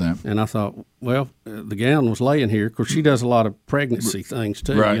remember that. And I thought, well, the gown was laying here. Of course, she does a lot of pregnancy things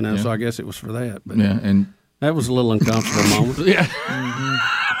too, Right, yeah. so I guess it was for that. But Yeah, and that was a little uncomfortable moment.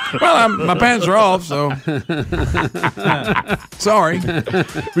 Well, my pants are off, so sorry.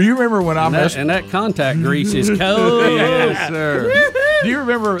 do you remember when I messed? And that contact grease is cold. Yes, sir. Do you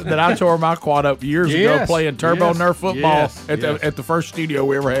remember that I tore my quad up years ago Yes, playing turbo yes, Nerf football yes, at the first studio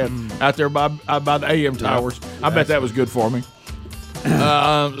we ever had out there by the AM towers? I bet that was good for me.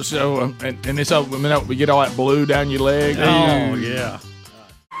 And it's we get all that blue down your leg. Oh, yeah.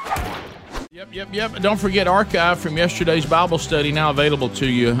 Yep. Don't forget, archive from yesterday's Bible study now available to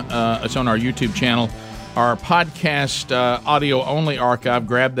you. It's on our YouTube channel. our podcast audio-only archive.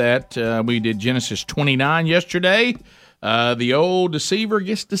 Grab that. We did Genesis 29 yesterday. The old deceiver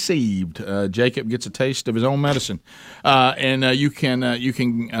gets deceived. Jacob gets a taste of his own medicine, and you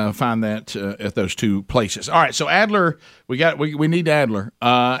can find that at those two places. All right, so Adler, we need Adler.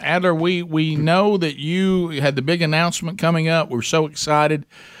 Adler, we know that you had the big announcement coming up. We're so excited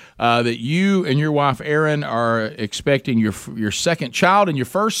that you and your wife Erin are expecting your second child and your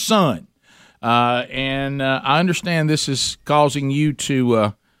first son. And I understand this is causing you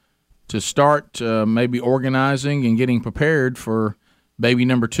to start maybe organizing and getting prepared for baby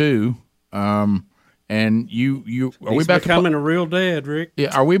number 2. And you are we about becoming a real dad, Rick?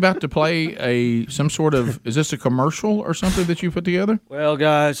 Yeah, are we about to play some sort of? Is this a commercial or something that you put together? Well,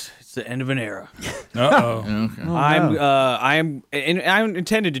 guys, it's the end of an era. Okay. I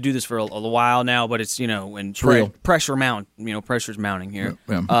intended to do this for a while now, but it's when pressure's mounting here.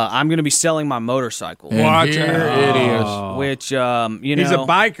 Yeah. I'm going to be selling my motorcycle. And here it is. Which he's a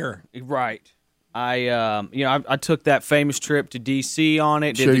biker, right? I took that famous trip to D.C. on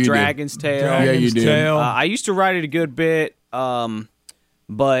it. Did the Dragon's Tail. Yeah, you did. I used to ride it a good bit,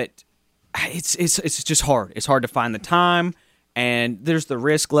 but it's just hard. It's hard to find the time, and there's the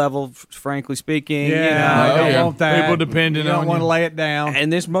risk level, frankly speaking. I don't want that. People depending on you. Don't want to lay it down.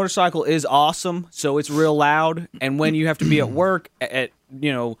 And this motorcycle is awesome, so it's real loud. And when you have to be at work at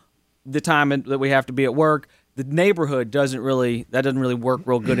the time that we have to be at work, the neighborhood doesn't really work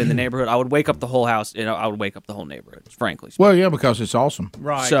real good in the neighborhood. I would wake up the whole house. I would wake up the whole neighborhood, frankly speaking. Well, yeah, because it's awesome.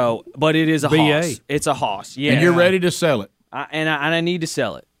 Right. So, but it is a BA. hoss. It's a hoss. Yeah. And you're ready to sell it. I need to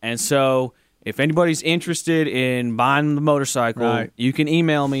sell it. And so, if anybody's interested in buying the motorcycle, you can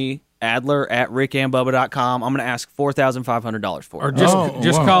email me, Adler@rickandbubba.com. I'm going to ask $4,500 for it. Or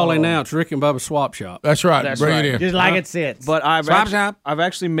just call in now. It's Rick and Bubba's Swap Shop. That's right. Bring it in. Just like it sits. But I've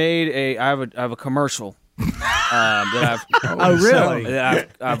actually made I have a commercial. That I've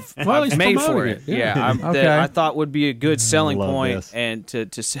made for it. That I thought would be a good selling point and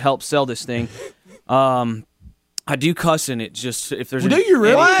to help sell this thing. I do cuss in it. Just if there's do you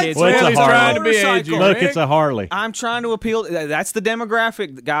really? kids, well, it's a trying to be edgy. Look, it's a Harley. I'm trying to appeal. That's the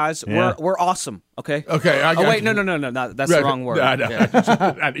demographic, guys. Yeah. We're awesome. Okay. Okay. I got wait, you. no. That's the wrong word.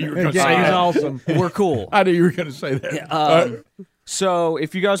 I knew you were going to say that. Awesome. We're cool. I knew you were going to say that. So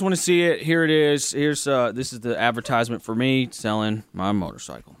if you guys want to see it, here it is. Here's this is the advertisement for me selling my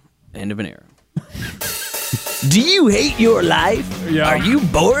motorcycle. End of an era. Do you hate your life? Yeah. Are you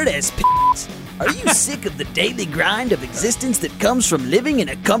bored as p***s? Are you sick of the daily grind of existence that comes from living in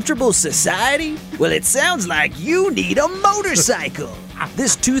a comfortable society? Well, it sounds like you need a motorcycle.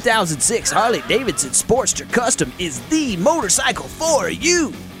 This 2006 Harley-Davidson Sportster Custom is the motorcycle for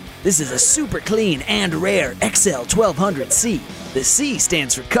you. This is a super clean and rare XL 1200C. The C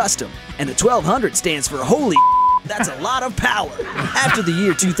stands for custom, and the 1200 stands for holy. That's a lot of power. After the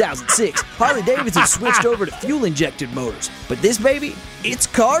year 2006, Harley-Davidson switched over to fuel-injected motors. But this baby, it's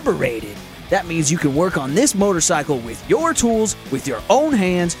carbureted. That means you can work on this motorcycle with your tools, with your own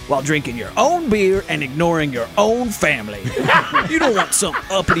hands, while drinking your own beer and ignoring your own family. You don't want some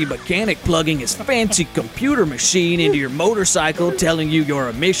uppity mechanic plugging his fancy computer machine into your motorcycle, telling you your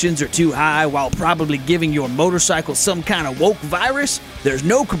emissions are too high while probably giving your motorcycle some kind of woke virus. There's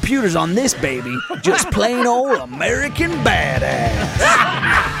no computers on this baby, just plain old American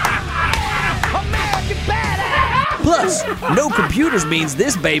badass. Plus, no computers means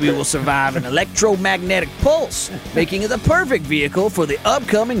this baby will survive an electromagnetic pulse, making it the perfect vehicle for the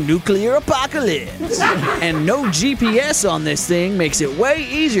upcoming nuclear apocalypse. And no GPS on this thing makes it way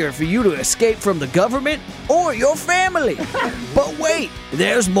easier for you to escape from the government or your family. But wait,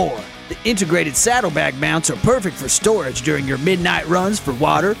 there's more. The integrated saddlebag mounts are perfect for storage during your midnight runs for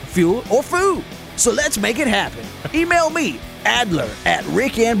water, fuel, or food. So let's make it happen. Email me,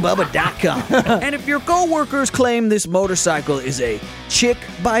 Adler@rickandbubba.com. And if your co-workers claim this motorcycle is a chick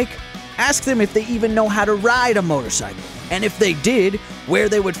bike, ask them if they even know how to ride a motorcycle. And if they did, where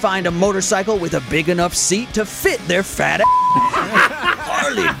they would find a motorcycle with a big enough seat to fit their fat ass.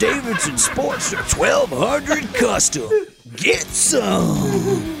 Harley-Davidson Sportster 1200 Custom. Get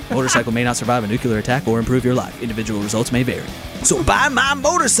some. Motorcycle may not survive a nuclear attack or improve your life. Individual results may vary. So buy my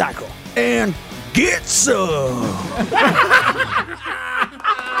motorcycle and get some.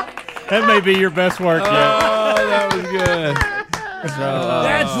 That may be your best work yet. Oh, that was good.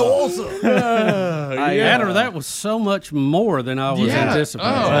 That's awesome. Adler, that was so much more than I was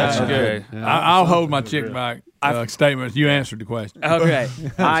anticipating. Oh, that's good. I'll hold my chick bike statement. You answered the question. Okay.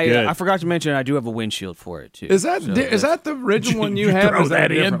 good. I forgot to mention I do have a windshield for it too. Is that the original one you had, or is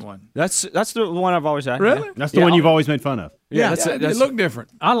that a different one? That's the one I've always had. Really? That's the one you've always made fun of. It looked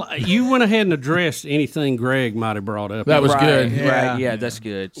different. You went ahead and addressed anything Greg might have brought up. That was good. Right, yeah, that's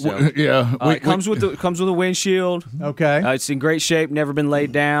good. So, it comes with a windshield. Okay. It's in great shape. Never been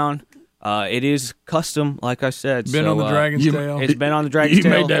laid down. It is custom, like I said. Been on the Dragon's Tail. It's been on the Dragon's You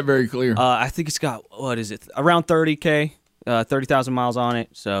Tail. made that very clear. I think it's got around 30K. 30,000 miles on it.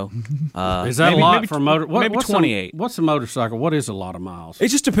 So is that a lot for a motor? Maybe 28. What's a motorcycle? What is a lot of miles? It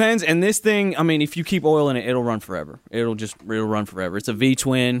just depends. And this thing, I mean, if you keep oil in it, it'll run forever. It'll run forever. It's a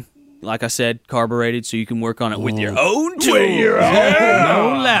V-twin. Like I said, carbureted, so you can work on it with your own tools. With your own.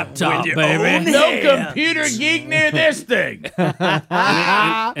 No laptop, baby. No computer geek near this thing.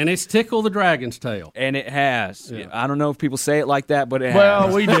 and it's Tickle the Dragon's Tail. And it has. Yeah. I don't know if people say it like that, but it Well,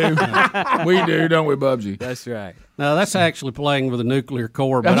 has. we do. We do, don't we, Bubsy? That's right. No, that's actually playing with a nuclear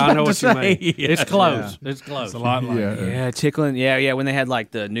core, but I know what you mean. It's close. Yeah. It's close. It's a lot like that. Yeah, tickling. Yeah, when they had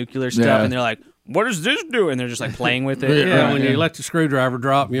like the nuclear stuff, and they're like, what does this do? And they're just like playing with it. When you let the screwdriver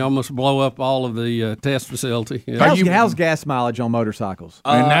drop, you almost blow up all of the test facility. Yeah. How's gas mileage on motorcycles?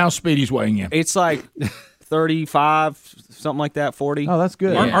 And now Speedy's weighing in. It's like 35, something like that, 40. Oh, that's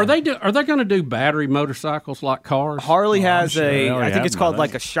good. Are they going to do battery motorcycles like cars? Harley has I think it's called those.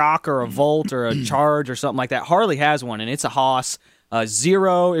 like a Shock or a Volt or a Charge or something like that. Harley has one, and it's a Haas.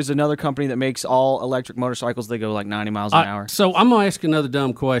 Zero is another company that makes all electric motorcycles. They go like 90 miles an hour. So I'm going to ask another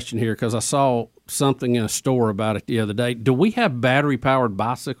dumb question here because I saw something in a store about it the other day. Do we have battery-powered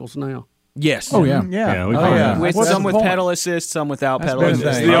bicycles now? Yes. Oh, yeah. With some with pedal assist, some without pedal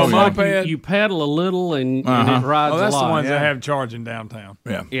assist. The old moped. You pedal a little and it rides a lot. That's the ones that have charging downtown.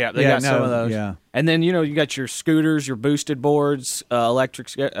 Yeah, they got some of those. Yeah. And then you got your scooters, your boosted boards, electric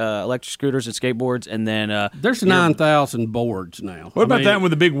scooters and skateboards, and then there's 9,000 boards now. What about that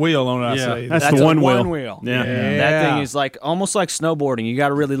with the big wheel on it? I say That's a the one wheel. Yeah. That thing is like almost like snowboarding. You got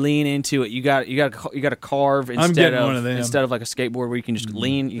to really lean into it. You got to carve instead one of them. instead of like a skateboard where you can just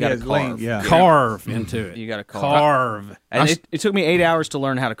lean. You got to carve. Carve into it. You got to carve. And it took me 8 hours to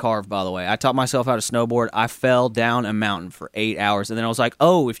learn how to carve. By the way, I taught myself how to snowboard. I fell down a mountain for 8 hours, and then I was like,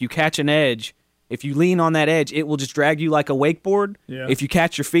 oh, if you catch an edge. If you lean on that edge, it will just drag you like a wakeboard. Yeah. If you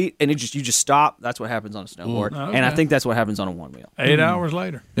catch your feet and you just stop, that's what happens on a snowboard. Okay. And I think that's what happens on a one wheel. 8 hours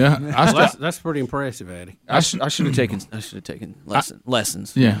later. Yeah, that's pretty impressive, Eddie. I should have taken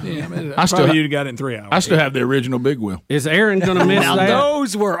lessons. Yeah, I still you'd have got it in 3 hours. I still have the original big wheel. Is Aaron going to miss Now that?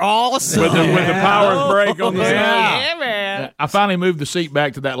 those were awesome. with the power brake on the side. Yeah, man. I finally moved the seat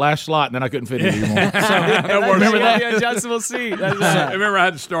back to that last slot, and then I couldn't fit it anymore. Remember that? The adjustable seat. Remember, I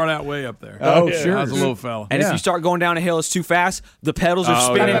had to start out way up there. Oh, sure. I was a little fella. And if you start going down a hill, it's too fast. The pedals are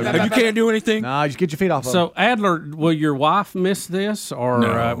spinning. yeah. You can't do anything. Nah, just get your feet off of So Adler, will your wife miss this, or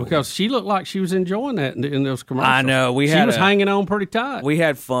No. because she looked like she was enjoying that in those commercials? I know, she was hanging on pretty tight. We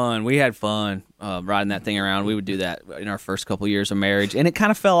had fun. Riding that thing around. We would do that in our first couple years of marriage, and it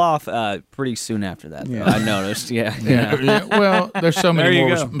kind of fell off pretty soon after that. Though, I noticed. Yeah. Well, there's so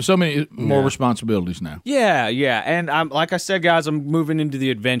many more responsibilities now. Yeah. And I'm like I said, guys, I'm moving into the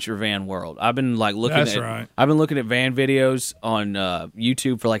adventure van world. I've been looking at van videos on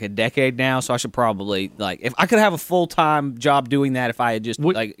YouTube for like a decade now, so I should probably if I could have a full-time job doing that if I had just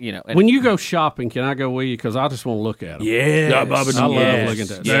when you go shopping, can I go with you? Because I just want to look at them. Yeah, I love looking at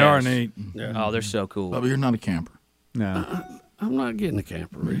that. They are neat. Yeah. Oh, they're so cool. Bubba, you're not a camper. No. I'm not getting a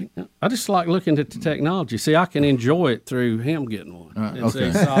camper, Rick. I just like looking at the technology. See, I can enjoy it through him getting one.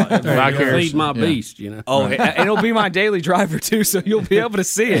 Okay. Feed my beast, Oh, and it'll be my daily driver too, so you'll be able to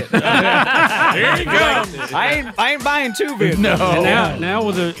see it. Here you go. I ain't buying two vehicles. No. And now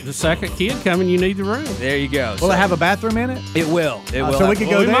with the second kid coming, you need the room. There you go. Will it have a bathroom in it? It will. It will. So we could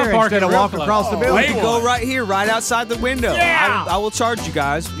go there instead of walk across the building. We can go right here, right outside the window. Yeah. I will charge you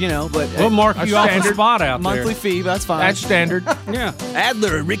guys, but we'll mark you off the spot out there. monthly fee. That's fine. That's standard. Yeah.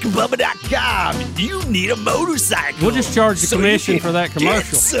 Adler at RickandBubba.com. You need a motorcycle. We'll just charge the commission for that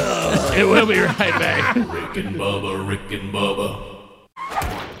commercial. It will be right back. Rick and Bubba.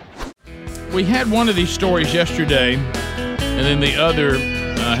 We had one of these stories yesterday, and then the other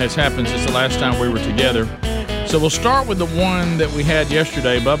has happened since the last time we were together. So we'll start with the one that we had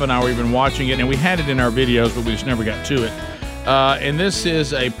yesterday. Bubba and I were even watching it, and we had it in our videos, but we just never got to it. And this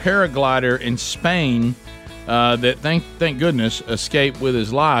is a paraglider in Spain that, thank goodness, escaped with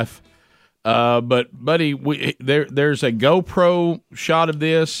his life. But, buddy, there's a GoPro shot of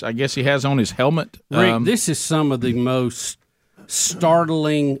this. I guess he has on his helmet. Rick, this is some of the most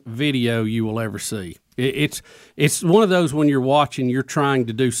startling video you will ever see. It's one of those when you're watching, you're trying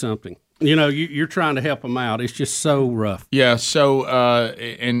to do something. You're trying to help him out. It's just so rough. Yeah. So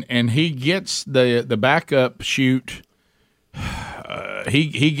and he gets the backup chute.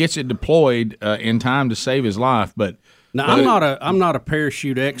 He gets it deployed in time to save his life, but Now, I'm not a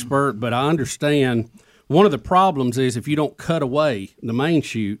parachute expert, but I understand one of the problems is if you don't cut away the main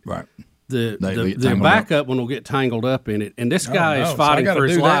chute, right. The backup one will get tangled up in it, and this guy is fighting for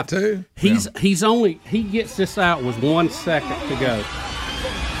his life. Too? He gets this out with 1 second to go.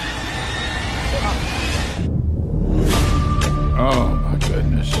 Oh my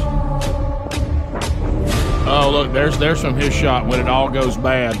goodness! Oh look, there's from his shot when it all goes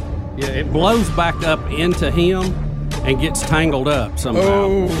bad. Yeah, it blows back up into him and gets tangled up somehow.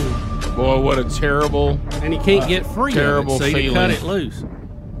 Oh boy, what a terrible! And he can't get free. Terrible of it, so feeling. you cut it loose.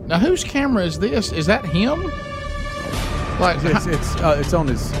 Now, whose camera is this? Is that him? Like it's on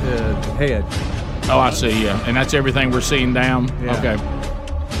his head. Oh, I see. Yeah, and that's everything we're seeing down. Yeah. Okay.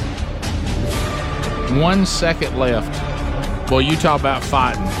 1 second left. Well, you talk about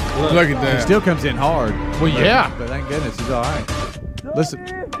fighting. Look at that. He still comes in hard. Well, yeah. But thank goodness he's all right.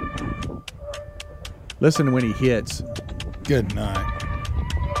 Listen to when he hits. Good night.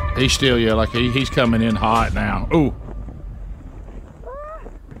 He's still, like he's coming in hot now. Ooh.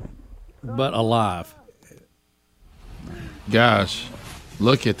 But alive. Guys,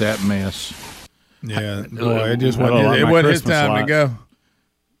 look at that mess. Yeah, boy, it just wasn't his time to go.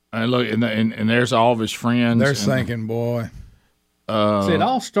 And look, and there's all of his friends. They're sinking, boy. See, it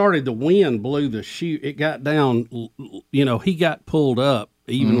all started, the wind blew the chute. It got down, he got pulled up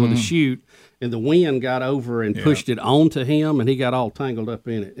even with the chute, and the wind got over and pushed it onto him, and he got all tangled up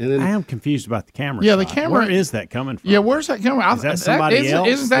in it. And then I am confused about the camera. Yeah, shot. the camera. Where is that coming from? Yeah, where's that coming from? Is that somebody else?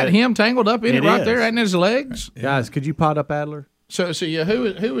 Isn't that him tangled up in it right is. there, and his legs? Guys, could you pot up Adler? So yeah, who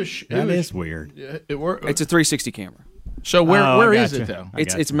is That is weird. It's a 360 camera. So where is it though?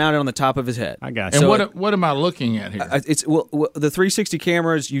 It's mounted on the top of his head. I got you. you. And what am I looking at here? It's the 360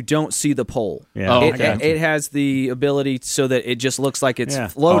 cameras. You don't see the pole. Yeah. It has the ability so that it just looks like it's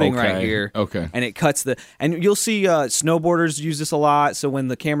floating right here. Okay. And it cuts and you'll see snowboarders use this a lot. So when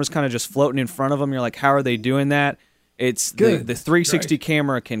the camera's kind of just floating in front of them, you're like, how are they doing that? It's the 360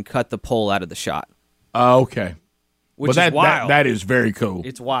 camera can cut the pole out of the shot. Okay. Which is wild. That is very cool.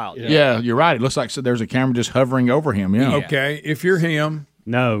 It's wild. Yeah, you're right. It looks like there's a camera just hovering over him. Yeah. Okay, if you're him,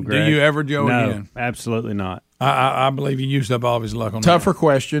 no, Greg. do you ever go again? Absolutely not. I believe he used up all of his luck on Tougher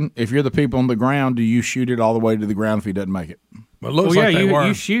question. If you're the people on the ground, do you shoot it all the way to the ground if he doesn't make it? Well, it looks like they were.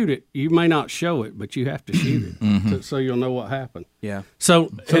 You shoot it. You may not show it, but you have to shoot it so you'll know what happened. Yeah. So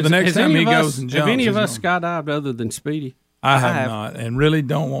the next time he goes and jumps, have any of us skydived other than Speedy? I have not, and really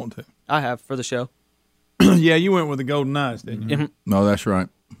don't want to. I have for the show. Yeah, you went with the Golden Knights, didn't you? No, that's right.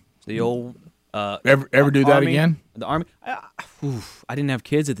 The old ever do that Army, again? The Army. I didn't have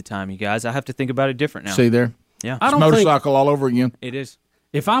kids at the time, you guys. I have to think about it different now. See there? Yeah. It's motorcycle all over again. It is.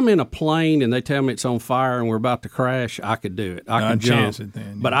 If I'm in a plane and they tell me it's on fire and we're about to crash, I could do it. I could jump. It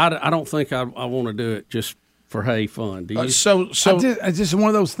then, But I don't think I want to do it just for fun. Do you? It's just one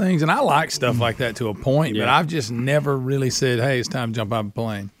of those things, and I like stuff like that to a point, but I've just never really said, hey, it's time to jump out of a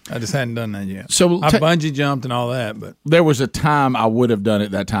plane. I just hadn't done that yet. So I bungee jumped and all that, but there was a time I would have done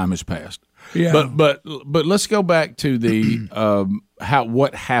it. That time has passed. Yeah. But let's go back to the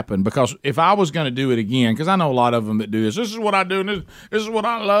what happened, because if I was going to do it again, because I know a lot of them that do this. This is what I do, and this is what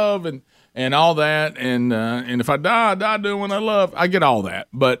I love, and all that, and if I die doing what I love. I get all that,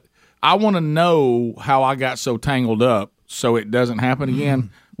 but I want to know how I got so tangled up so it doesn't happen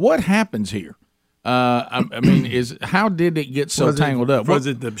again. What happens here? I mean, how did it get so tangled up? Was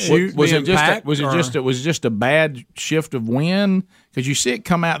it the chute being packed? Was it just a bad shift of wind? Because you see it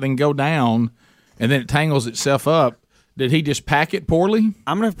come out then go down, and then it tangles itself up. Did he just pack it poorly?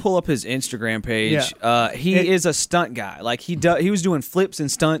 I'm gonna pull up his Instagram page. Yeah. He is a stunt guy. Like he was doing flips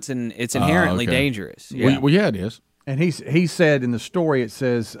and stunts, and it's inherently dangerous. Yeah. Well, yeah, it is. And he said in the story, it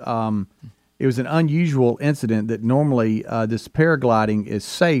says it was an unusual incident that normally this paragliding is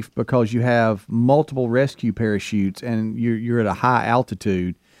safe because you have multiple rescue parachutes and you're at a high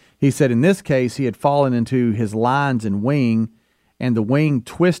altitude. He said in this case he had fallen into his lines and wing, and the wing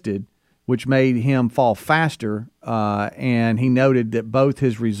twisted, which made him fall faster. And he noted that both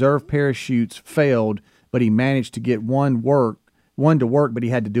his reserve parachutes failed, but he managed to get one to work, but he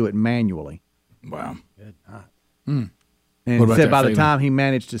had to do it manually. Wow. Good night. And he said by the time he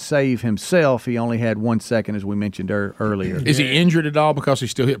managed to save himself, he only had 1 second, as we mentioned earlier. Is he injured at all because he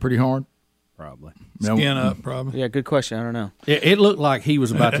still hit pretty hard? Probably. Skin up, probably. Yeah, good question. I don't know. It looked like he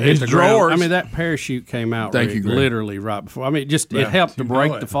was about to hit the ground. I mean, that parachute came out literally right before. I mean, it helped to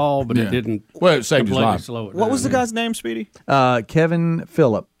break the fall, but it didn't. Well, it saved his life. Slow it down. What was the guy's name, Speedy? Kevin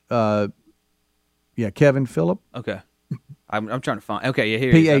Phillip. Kevin Phillip. Okay. I'm trying to find. Okay, yeah,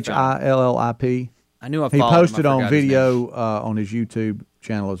 here he is. Phillip. I knew I He followed posted him. I on forgot his video name. on his YouTube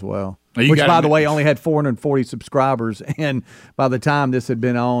channel as well. You Which, got by it. the way, only had 440 subscribers, and by the time this had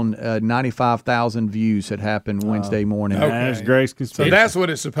been on, 95,000 views had happened Wednesday morning. That's Greg's So that's what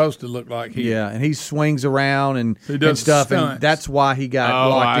it's supposed to look like here. Yeah, and he swings around and does stuff, and stunts. that's why he got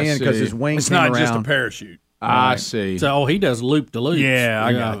locked in, because his wings It's came not around. just a parachute. I see. So he does loop to loop. Yeah,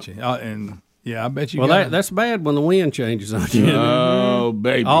 I got you. I bet you. Well, that's bad when the wind changes on you. Oh,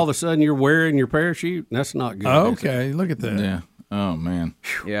 baby. All of a sudden you're wearing your parachute. That's not good. is it? Okay, look at that. Yeah. Oh man.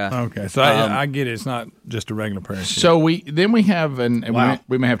 Yeah. Okay, so I get it. It's not just a regular parachute. So we have, and Wow.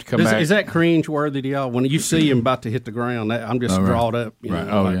 we may have to come back. Is that cringe worthy to y'all? When you see him about to hit the ground, I'm just drawed up. You Right.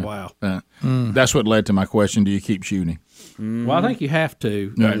 know, Oh, like, yeah. wow. That's what led to my question. Do you keep shooting? Well, I think you have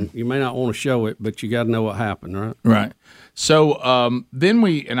to. Right. And you may not want to show it, but you got to know what happened, right? Right. So then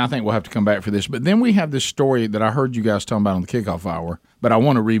and I think we'll have to come back for this, but then we have this story that I heard you guys talking about on the kickoff hour, but I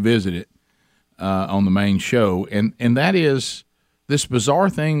want to revisit it on the main show, and that is this bizarre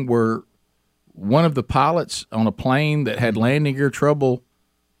thing where one of the pilots on a plane that had landing gear trouble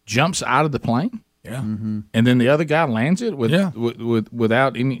jumps out of the plane. Yeah. And then the other guy lands it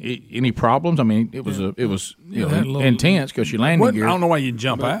without any problems. I mean, it was intense because you landed gear. I don't know why you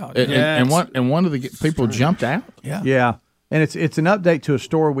jump out. And one of the people jumped out. Yeah, and it's an update to a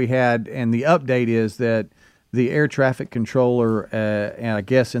story we had, and the update is that the air traffic controller, and I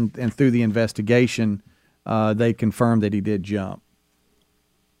guess and through the investigation, they confirmed that he did jump,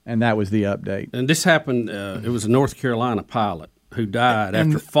 and that was the update. And this happened. It was a North Carolina pilot who died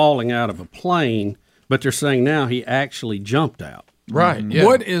after falling out of a plane, but they're saying now he actually jumped out. Right. Yeah.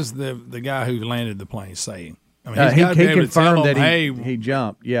 What is the guy who landed the plane saying? I mean, he's He got to be able to tell confirmed them, that hey, he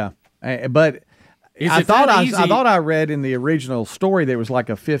jumped. Yeah, but Is I it thought that I easy? thought I read in the original story there was like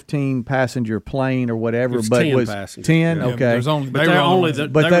a 15 passenger plane or whatever, It was but 10 it was passengers. 10. Yeah, Okay, there's only- But They they're were only the- the,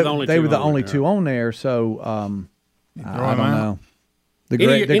 but they were the only there. two on there. So I don't know. The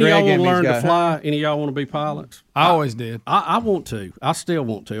Any of y'all Greg want to Emmy's learn to guy- fly? Any of y'all want to be pilots? I always did. I want to. I still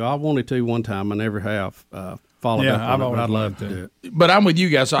want to. I wanted to one time. I never have followed Yeah, up on I've it, but always I'd love wanted to to. do it. But I'm with you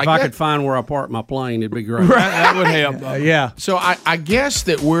guys. So If I could find where I park my plane, it'd be great. that would help. Yeah. So I guess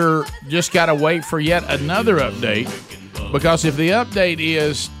that we're just got to wait for yet another update, because if the update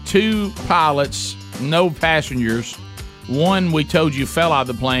is 2 pilots, no passengers, one we told you fell out of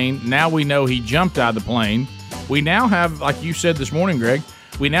the plane, now we know he jumped out of the plane. We now have, like you said this morning, Greg,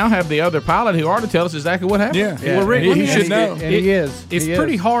 we now have the other pilot who ought to tell us exactly what happened. Yeah. Well, Rick, let me he ask should you, know. And he is. It's He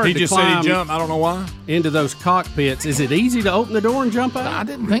pretty is. hard He to just said climb he jumped. I don't know why. into those cockpits. Is it easy to open the door and jump out? I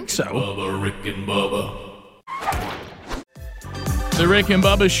didn't think so. Bubba, Rick and Bubba. The Rick and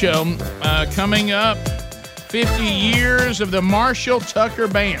Bubba Show coming up. 50 years of the Marshall Tucker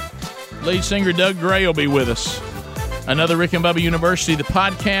Band. Lead singer Doug Gray will be with us. Another Rick and Bubba University, the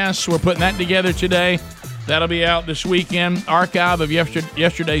podcast. We're putting that together today. That'll be out this weekend. Archive of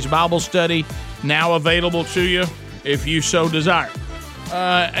yesterday's Bible study now available to you if you so desire.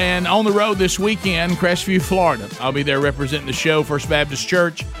 And on the road this weekend, Crestview, Florida. I'll be there representing the show, First Baptist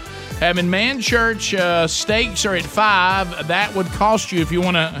Church. Having Man Church, steaks are at 5. That would cost you if you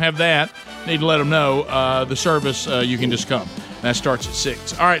want to have that. Need to let them know the service, you can just come. That starts at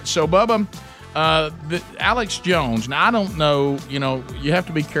 6. All right, so Bubba, Alex Jones. Now, I don't know, you have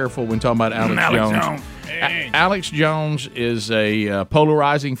to be careful when talking about Alex Jones. Alex Jones is a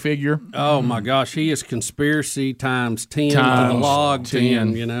polarizing figure. Oh, my gosh. He is conspiracy times 10 to the log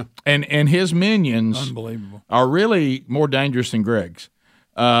 10, And his minions Unbelievable. are really more dangerous than Greg's.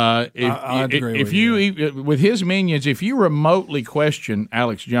 I agree with you. With his minions, if you remotely question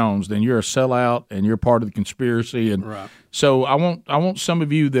Alex Jones, then you're a sellout and you're part of the conspiracy. And so I want some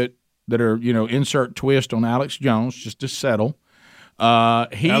of you that are insert twist on Alex Jones just to settle.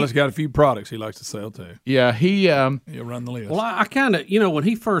 Alex got a few products he likes to sell too. Yeah, he'll run the list. Well, I kind of, when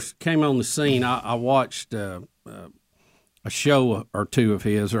he first came on the scene, I watched a show or two of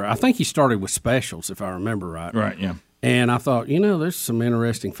his, or I think he started with specials, if I remember right. Right, yeah. And I thought, there's some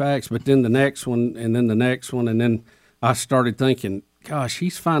interesting facts. But then the next one, and then the next one, and then I started thinking, gosh,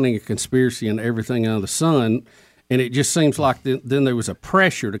 he's finding a conspiracy in everything under the sun. And it just seems like then there was a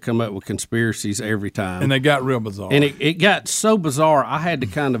pressure to come up with conspiracies every time. And they got real bizarre. And it got so bizarre, I had to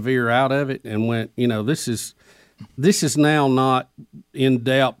kind of veer out of it and went, this is now not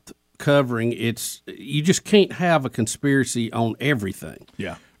in-depth covering. You just can't have a conspiracy on everything.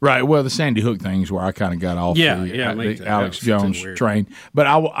 Yeah. Right. Well, the Sandy Hook things where I kind of got off me the too. Alex That was Jones too weird. train. But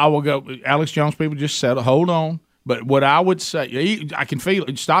I will go. Alex Jones people just settle. Hold on. But what I would say, I can feel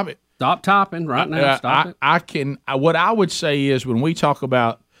it. Stop it. Stop typing right now. Stop it. I can. What I would say is when we talk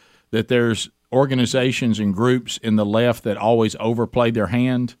about that, there's organizations and groups in the left that always overplay their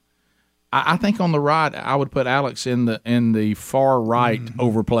hand. I think on the right, I would put Alex in the far right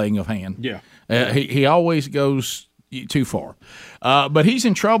overplaying of hand. Yeah, he always goes too far, but he's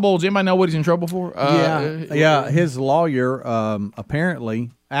in trouble. Does anybody know what he's in trouble for? His lawyer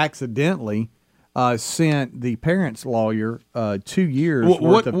apparently accidentally sent the parents' lawyer 2 years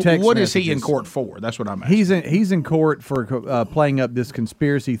worth of text What messages. is he in court for? That's what I'm asking. He's in court for playing up this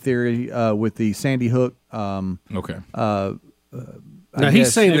conspiracy theory with the Sandy Hook. Now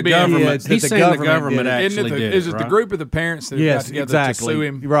he's saying the government. He's saying the government actually did. Is it the group of the parents that got together to sue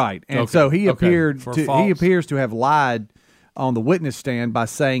him? Right, and so he appears to have lied on the witness stand by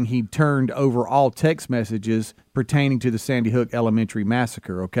saying he turned over all text messages pertaining to the Sandy Hook Elementary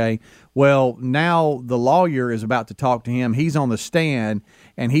massacre, okay? Well, now the lawyer is about to talk to him. He's on the stand,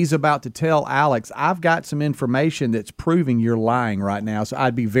 and he's about to tell Alex, I've got some information that's proving you're lying right now, so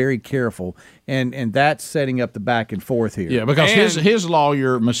I'd be very careful. And that's setting up the back and forth here. Yeah, because his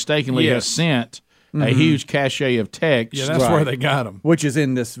lawyer mistakenly has sent a huge cachet of text. Yeah, that's where they got him. Which is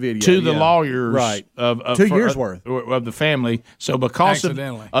in this video. To the lawyers of 2 years worth of the family. So because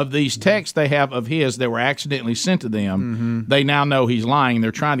of these texts they have of his that were accidentally sent to them, they now know he's lying.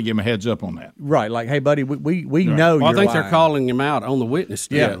 They're trying to give him a heads up on that. Right, like, hey, buddy, we know you're I think lying. they're calling him out on the witness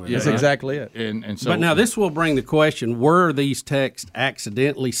stand. Yeah, that's exactly it. And so, but now this will bring the question, were these texts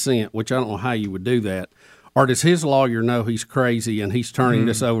accidentally sent, which I don't know how you would do that, or does his lawyer know he's crazy and he's turning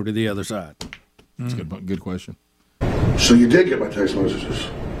this over to the other side? That's a good question. So you did get my text messages,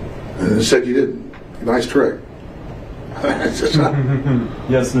 and it said you didn't. Nice trick. Yes,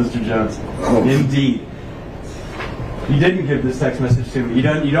 Mr. Jones. Indeed. You didn't give this text message to me. You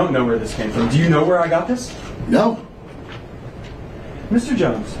don't know where this came from. Do you know where I got this? No. Mr.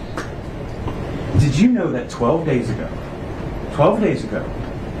 Jones, did you know that 12 days ago,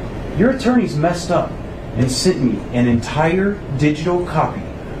 your attorneys messed up and sent me an entire digital copy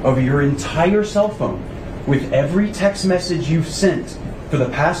of your entire cell phone with every text message you've sent for the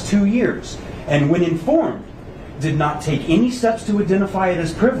past 2 years, and when informed, did not take any steps to identify it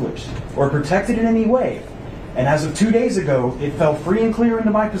as privileged or protect it in any way. And as of 2 days ago, it fell free and clear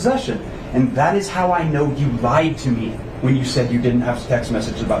into my possession. And that is how I know you lied to me when you said you didn't have text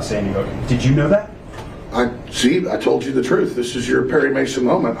messages about Sandy Hook. Did you know that? I told you the truth. This is your Perry Mason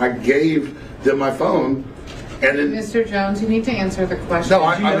moment. I gave them my phone. And then, Mr. Jones, you need to answer the question.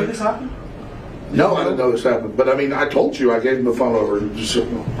 No, Did you know this happened? No, I didn't know this happened. But I mean, I told you I gave him the phone over. Just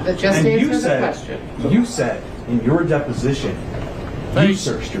and answer the question. You said in your deposition, you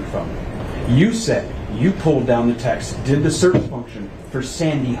searched your phone. You said you pulled down the text, did the search function for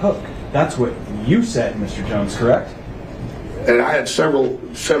Sandy Hook. That's what you said, Mr. Jones, correct? And I had several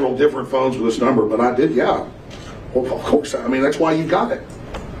different phones with this number, but I did, yeah. Well, of course. I mean, that's why you got it.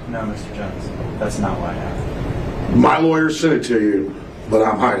 No, Mr. Jones, that's not why I have. My lawyer sent it to you, but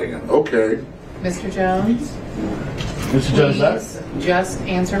I'm hiding it. Okay. Mr. Jones? Mr. Jones, please just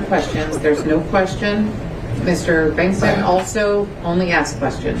answer questions. There's no question. Mr. Bankston also only asks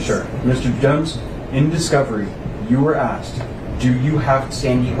questions. Sure. Mr. Jones, in discovery, you were asked, do you have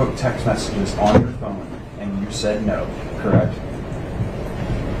Sandy Hook text messages on your phone? And you said no, correct?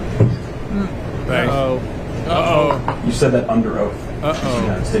 Uh-oh. You said that under oath. Mr.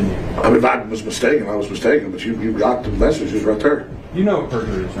 Jones, didn't you? I mean, if I was mistaken, I was mistaken, but you got the messages right there. You know what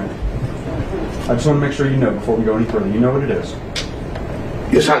perjury is, right? I just want to make sure you know before we go any further. You know what it is.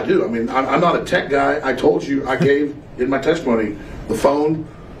 Yes, I do. I mean, I'm not a tech guy. I told you I gave in my testimony the phone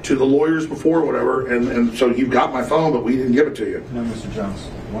to the lawyers before, whatever, and so you got my phone, but we didn't give it to you. No, Mr. Jones.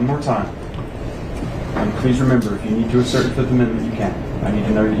 One more time. And please remember, if you need to assert the Fifth Amendment, you can. I need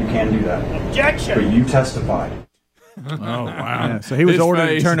to know that you can do that. Objection! But you testified. Oh, wow. Yeah, so he was ordered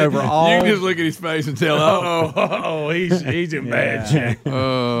to turn over all. You can just look at his face and tell, he's in bad shape.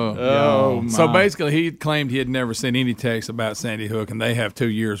 So basically, he claimed he had never sent any text about Sandy Hook, and they have 2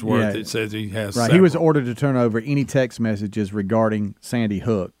 years' worth. It says he has Right, he was ordered to turn over any text messages regarding Sandy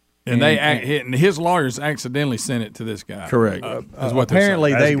Hook. And his lawyers accidentally sent it to this guy. Correct.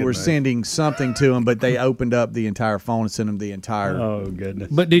 Apparently, they were sending something to him, but they opened up the entire phone and sent him the entire. Oh goodness!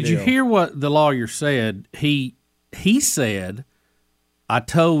 But did you hear what the lawyer said? He said, "I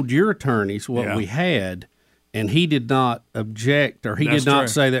told your attorneys what we had." And he did not object, or he did not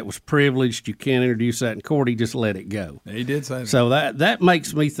say that was privileged. You can't introduce that in court. He just let it go. He did say that. So that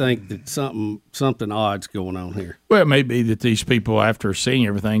makes me think that something odd's going on here. Well, it may be that these people, after seeing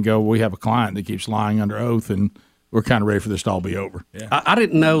everything, go, we have a client that keeps lying under oath, and we're kind of ready for this to all be over. Yeah. I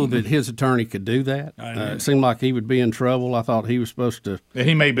didn't know that his attorney could do that. It seemed like he would be in trouble. I thought he was supposed to,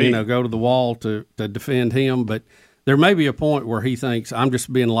 he may be, go to the wall to defend him, but. there may be a point where he thinks I'm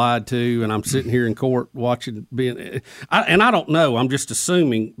just being lied to, and I'm sitting here in court watching and I don't know. I'm just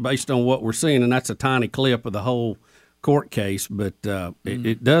assuming based on what we're seeing, and that's a tiny clip of the whole court case. But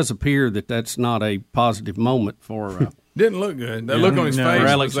it does appear that that's not a positive moment for. Didn't look good. That look on his face.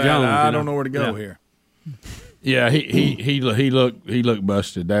 Alex Jones. I don't know where to go here. Yeah, he looked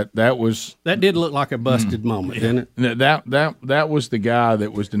busted. That did look like a busted moment, didn't it? That was the guy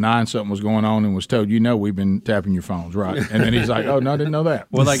that was denying something was going on and was told, we've been tapping your phones, right? And then he's like, oh no, I didn't know that.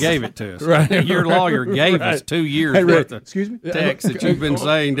 Well, they gave it to us. Right. Your lawyer gave us 2 years worth of text that you've been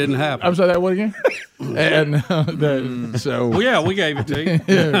saying didn't happen. I'm sorry, that what again? And well, yeah, we gave it to you.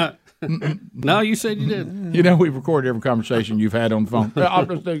 No, you said you didn't. We've recorded every conversation you've had on the phone. I'll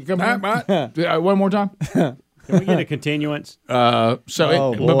just come on. One more time. Can we get a continuance? But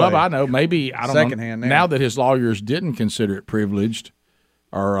Bubba, I know. Maybe, I don't know. Secondhand now that his lawyers didn't consider it privileged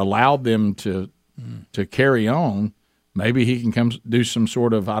or allowed them to carry on, maybe he can come do some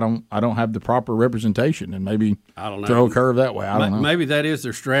sort of, I don't have the proper representation, and maybe throw a curve that way. I don't know. Maybe that is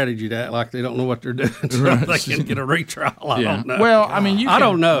their strategy, to act like they don't know what they're doing so they can get a retrial. I don't know. Well, I mean, I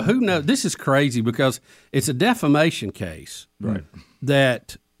don't know. Who knows? This is crazy because it's a defamation case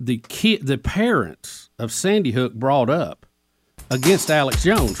that the parents of Sandy Hook brought up against Alex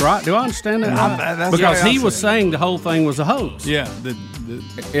Jones, right? Do I understand that right? Because he was saying the whole thing was a hoax. Yeah.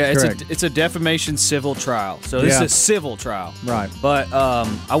 It's a defamation civil trial. So this is a civil trial. Right. But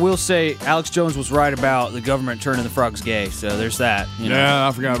I will say Alex Jones was right about the government turning the frogs gay. So there's that. Yeah,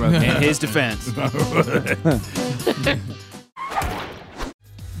 I forgot about that. In his defense.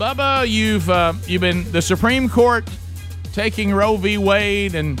 Bubba, you've been the Supreme Court taking Roe v.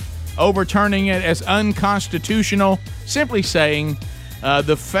 Wade and overturning it as unconstitutional, simply saying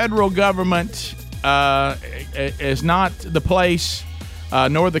the federal government is not the place,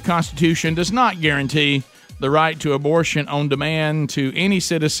 nor the Constitution does not guarantee the right to abortion on demand to any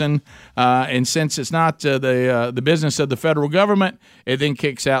citizen, and since it's not the business of the federal government, it then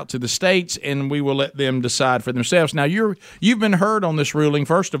kicks out to the states, and we will let them decide for themselves. Now, you've been heard on this ruling,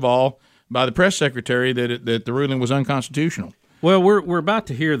 first of all, by the press secretary that the ruling was unconstitutional. Well, we're about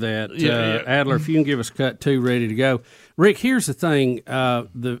to hear that, Adler. If you can give us cut 2 ready to go, Rick. Here's the thing: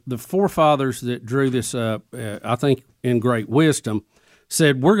 the forefathers that drew this up, I think, in great wisdom,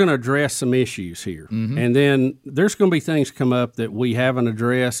 said we're going to address some issues here, and then there's going to be things come up that we haven't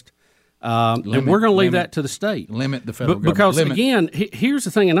addressed, and we're going to leave that to the state. Limit the federal government. Because again, here's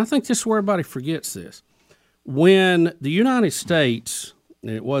the thing, and I think this is where everybody forgets this: when the United States,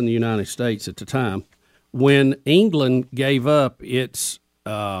 and it wasn't the United States at the time, when England gave up its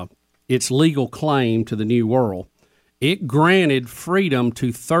legal claim to the New World, it granted freedom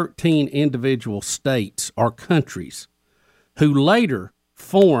to 13 individual states or countries who later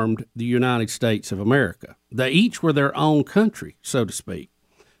formed the United States of America. They each were their own country, so to speak,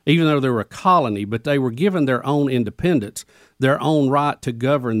 even though they were a colony, but they were given their own independence, their own right to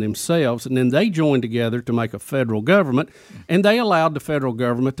govern themselves, and then they joined together to make a federal government, and they allowed the federal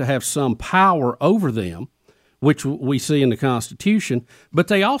government to have some power over them, which we see in the Constitution, but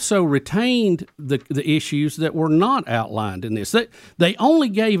they also retained the issues that were not outlined in this. They only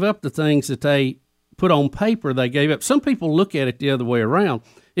gave up the things that they put on paper. They gave up. Some people look at it the other way around.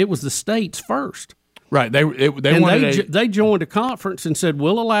 It was the states first. Right. They joined a conference and said,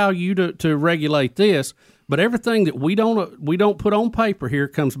 we'll allow you to regulate this, but everything that we don't put on paper here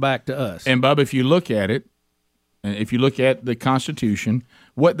comes back to us. And, Bub, if you look at it, and if you look at the Constitution,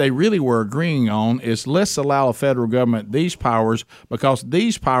 what they really were agreeing on is let's allow a federal government these powers because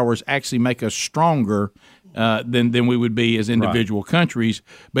these powers actually make us stronger than we would be as individual countries.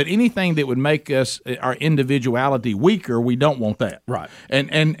 But anything that would make us our individuality weaker, we don't want that. Right.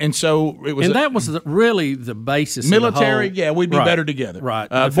 And so it was. And that was really the basis. Military, of the whole, we'd be better together. Right.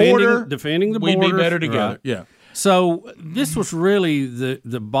 Defending the borders, we'd be better together. Right. Yeah. So this was really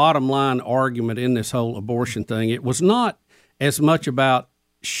the bottom line argument in this whole abortion thing. It was not as much about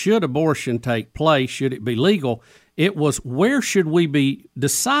should abortion take place, should it be legal. It was where should we be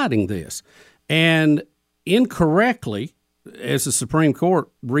deciding this? And incorrectly, as the Supreme Court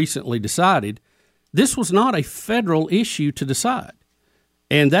recently decided, this was not a federal issue to decide.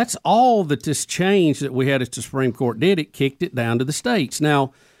 And that's all that this change that we had at the Supreme Court did. It kicked it down to the states.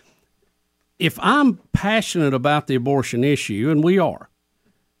 Now, if I'm passionate about the abortion issue, and we are,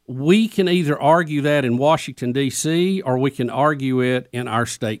 we can either argue that in Washington, D.C., or we can argue it in our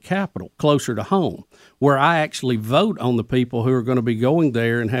state capital, closer to home, where I actually vote on the people who are going to be going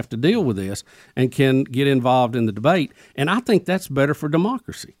there and have to deal with this and can get involved in the debate. And I think that's better for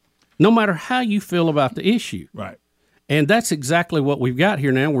democracy, no matter how you feel about the issue. Right. And that's exactly what we've got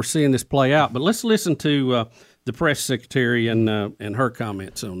here now. We're seeing this play out. But let's listen to the press secretary and her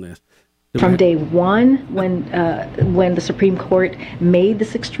comments on this. From day one, when the Supreme Court made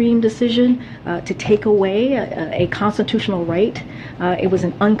this extreme decision to take away a constitutional right, it was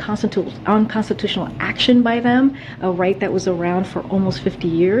an unconstitutional action by them, a right that was around for almost 50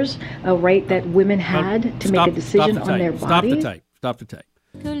 years, a right that women had to make a decision on their body. Stop the tape.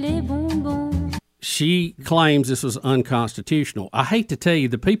 She claims this was unconstitutional. I hate to tell you,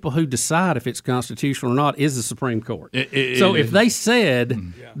 the people who decide if it's constitutional or not is the Supreme Court. So if they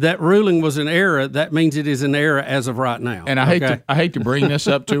said that ruling was an error, that means it is an error as of right now. And I hate to bring this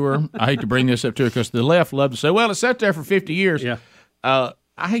up to her. I hate to bring this up to her because the left love to say, well, it sat there for 50 years. Yeah. I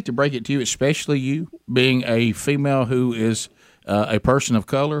hate to break it to you, especially you being a female who is a person of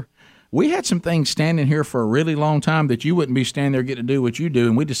color. We had some things standing here for a really long time that you wouldn't be standing there getting to do what you do,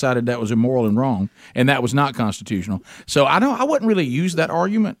 and we decided that was immoral and wrong, and that was not constitutional. So I wouldn't really use that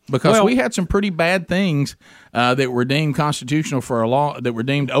argument because we had some pretty bad things that were deemed constitutional for a law that were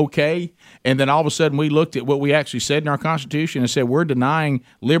deemed okay, and then all of a sudden we looked at what we actually said in our Constitution and said we're denying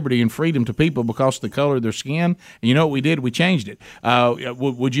liberty and freedom to people because of the color of their skin. And you know what we did? We changed it.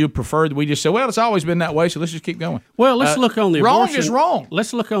 Would you prefer that we just say, well, it's always been that way, so let's just keep going? Well, let's look on the wrong abortion. Is wrong.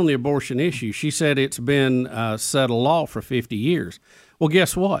 Let's look on the abortion issue. She said it's been settled law for 50 years. Well,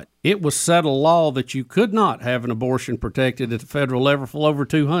 guess what? It was settled law that you could not have an abortion protected at the federal level for over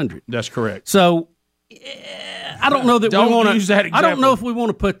 200. That's correct. So I don't know that we want to use that example. I don't know if we want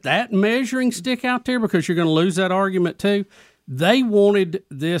to put that measuring stick out there because you're going to lose that argument too. They wanted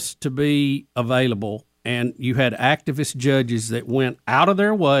this to be available, and you had activist judges that went out of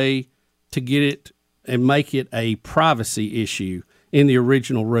their way to get it and make it a privacy issue in the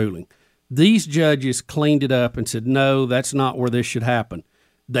original ruling. These judges cleaned it up and said, no, that's not where this should happen.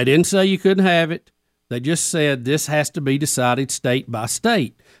 They didn't say you couldn't have it. They just said this has to be decided state by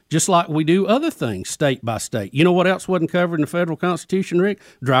state, just like we do other things state by state. You know what else wasn't covered in the federal Constitution, Rick?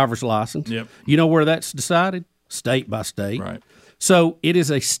 Driver's license. Yep. You know where that's decided? State by state. Right. So it is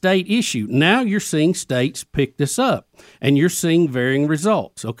a state issue. Now you're seeing states pick this up, and you're seeing varying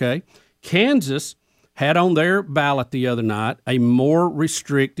results, okay? Kansas had on their ballot the other night a more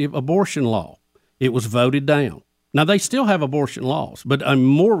restrictive abortion law. It was voted down. Now, they still have abortion laws, but a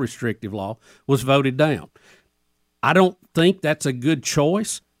more restrictive law was voted down. I don't think that's a good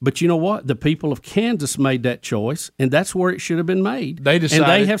choice, but you know what? The people of Kansas made that choice, and that's where it should have been made. They decided,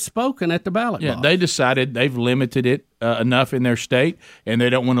 and they have spoken at the ballot box. They decided they've limited it enough in their state, and they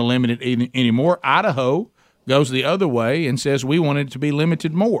don't want to limit it anymore. Idaho goes the other way and says we want it to be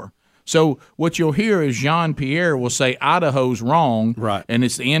limited more. So what you'll hear is Jean-Pierre will say Idaho's wrong, right, and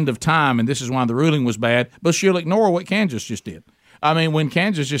it's the end of time, and this is why the ruling was bad, but she'll ignore what Kansas just did. I mean, when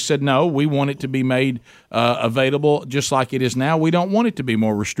Kansas just said, no, we want it to be made available just like it is now. We don't want it to be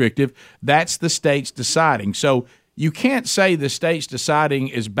more restrictive. That's the states deciding. So you can't say the state's deciding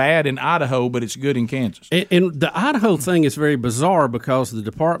is bad in Idaho, but it's good in Kansas. And the Idaho thing is very bizarre because the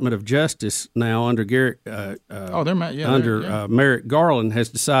Department of Justice now under Merrick Garland has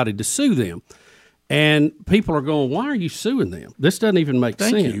decided to sue them. And people are going, why are you suing them? This doesn't even make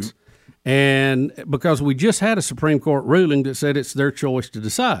sense. You. And because we just had a Supreme Court ruling that said it's their choice to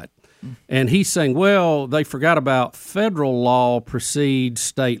decide. And he's saying, well, they forgot about federal law precedes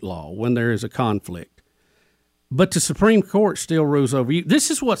state law when there is a conflict. But the Supreme Court still rules over you. This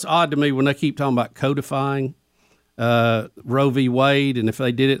is what's odd to me when they keep talking about codifying Roe v. Wade, and if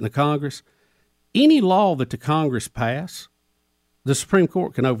they did it in the Congress. Any law that the Congress pass, the Supreme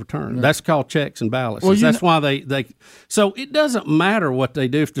Court can overturn. Yeah. That's called checks and balances. Well, that's why they. So it doesn't matter what they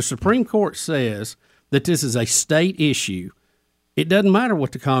do. If the Supreme Court says that this is a state issue, it doesn't matter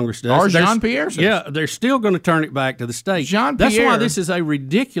what the Congress does. Or Jean-Pierre says. Yeah, they're still going to turn it back to the state. That's why this is a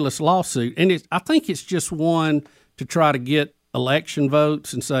ridiculous lawsuit. And I think it's just one to try to get election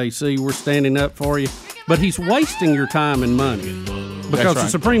votes and say, see, we're standing up for you. But he's wasting your time and money because the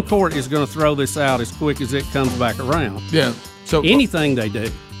Supreme Court is going to throw this out as quick as it comes back around. Yeah. So anything they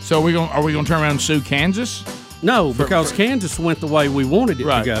do. So are we going to turn around and sue Kansas? No, because Kansas went the way we wanted it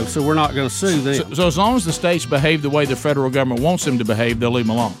to go, so we're not going to sue them. So as long as the states behave the way the federal government wants them to behave, they'll leave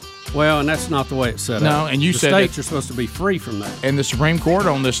them alone. Well, and that's not the way it's set up. No, and you said the states are supposed to be free from that. And the Supreme Court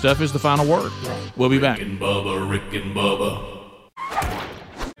on this stuff is the final word. Right. We'll be back. Rick and Bubba.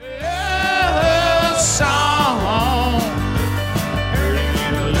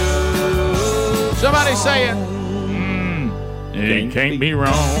 Somebody saying, it can't be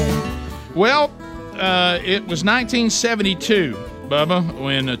wrong. Well, it was 1972, Bubba,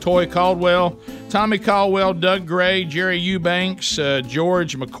 when Toy Caldwell, Tommy Caldwell, Doug Gray, Jerry Eubanks,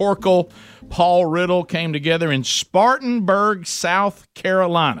 George McCorkle, Paul Riddle came together in Spartanburg, South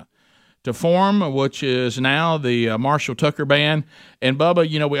Carolina to form, which is now the Marshall Tucker Band. And,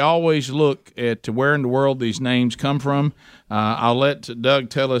 Bubba, we always look at where in the world these names come from. I'll let Doug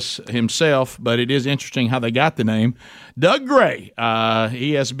tell us himself, but it is interesting how they got the name. Doug Gray,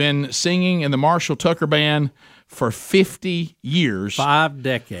 he has been singing in the Marshall Tucker Band for 50 years. 5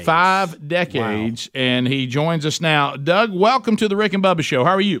 decades. 5 decades, wow. And he joins us now. Doug, welcome to the Rick and Bubba Show.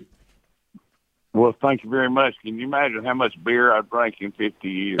 How are you? Well, thank you very much. Can you imagine how much beer I've drank in 50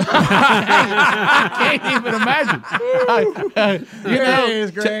 years? I can't even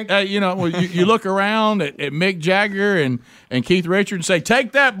imagine. You look around at Mick Jagger and Keith Richards and say,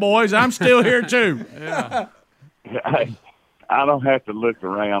 "Take that, boys. I'm still here too." Yeah. I don't have to look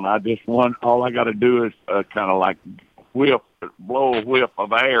around. I just want. All I got to do is kind of like blow a whiff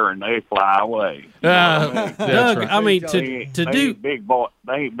of air, and they fly away. Doug, right. I mean, they ain't big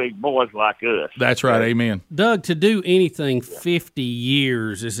boys like us. That's right. Amen. Doug, to do anything 50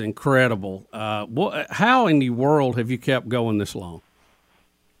 years is incredible. How in the world have you kept going this long?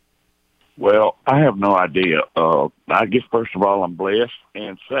 Well, I have no idea. I guess first of all, I'm blessed,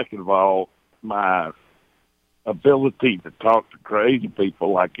 and second of all, my ability to talk to crazy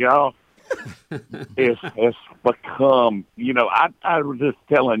people like y'all has become, I was just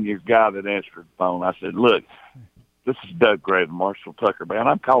telling your guy that answered the phone, I said, look, this is Doug Gray, the Marshall Tucker Band.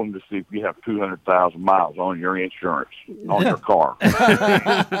 I'm calling to see if you have 200,000 miles on your insurance, on your car.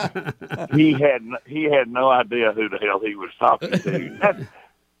 He had no idea who the hell he was talking to.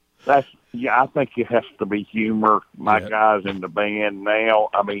 I think it has to be humor. My guys in the band now,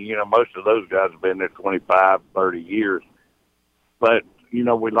 I mean, most of those guys have been there 25, 30 years. But,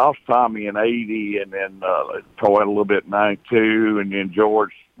 we lost Tommy in 80 and then Toy a little bit in 92 and then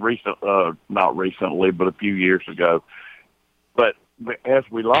George not recently, but a few years ago. But as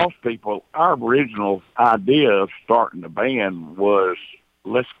we lost people, our original idea of starting the band was,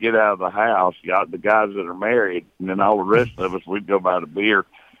 let's get out of the house, the guys that are married, and then all the rest of us, we'd go buy the beer.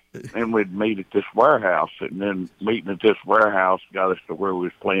 And we'd meet at this warehouse, and then meeting at this warehouse got us to where we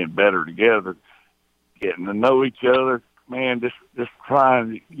was playing better together, getting to know each other. Man, just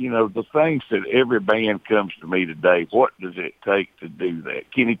trying, the things that every band comes to me today, what does it take to do that?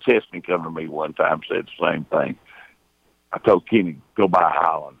 Kenny Chesney come to me one time, said the same thing. I told Kenny, go buy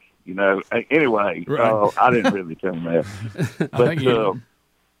Highlands. Anyway, right. I didn't really tell him that.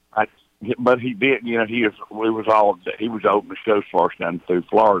 But he did, he was opening shows for us down through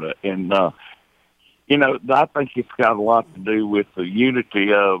Florida. And, I think it's got a lot to do with the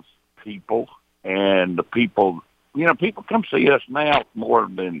unity of people and the people, people come see us now more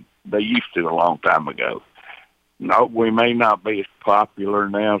than they used to a long time ago. No, we may not be as popular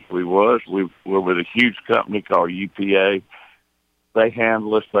now as we was. We're with a huge company called UPA. They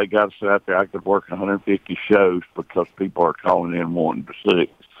handle us. They got us out there. I could work 150 shows because people are calling in wanting to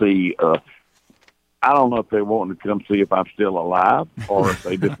see. I don't know if they want to come see if I'm still alive or if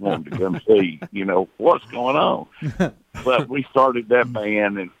they just want to come see, what's going on. But we started that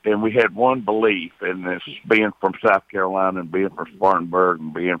band, and we had one belief, and it's being from South Carolina and being from Spartanburg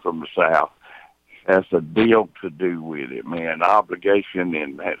and being from the South. Has a deal to do with it, man. Obligation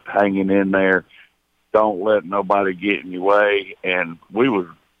and hanging in there. Don't let nobody get in your way. And we was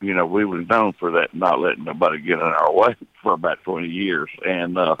known for that, not letting nobody get in our way for about 20 years.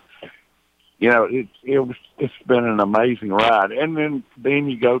 And, it's been an amazing ride. And then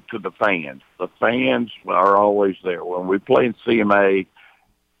you go to the fans. The fans are always there. When we play in CMA,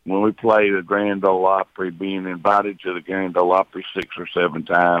 when we play the Grand Ole Opry, being invited to the Grand Ole Opry 6 or 7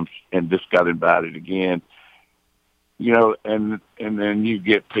 times and just got invited again, and then you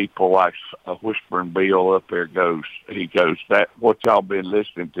get people like Whispering Bill up there he goes, that what y'all been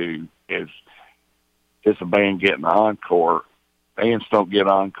listening to is a band getting an encore. Bands don't get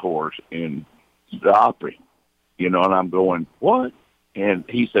encores in the Opry, and I'm going, what? And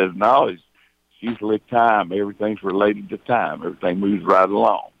he says, no, it's usually time. Everything's related to time. Everything moves right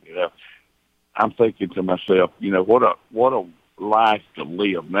along. I'm thinking to myself, what a life to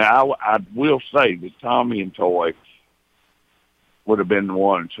live. Now, I will say that Tommy and Toy would have been the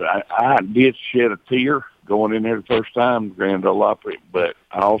ones. I did shed a tear going in there the first time, Grand Ole Opry, but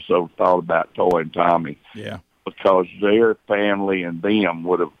I also thought about Toy and Tommy. Yeah. Because their family and them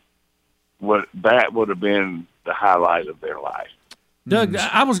would have been the highlight of their life. Doug,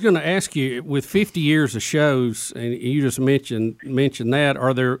 I was going to ask you, with 50 years of shows, and you just mentioned that,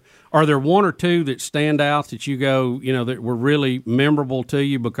 are there one or two that stand out that you go, that were really memorable to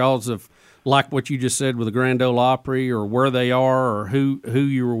you because of, like what you just said with the Grand Ole Opry, or where they are, or who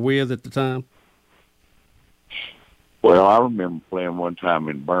you were with at the time? Well, I remember playing one time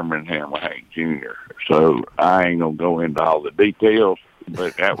in Birmingham with Hank Jr., so I ain't going to go into all the details.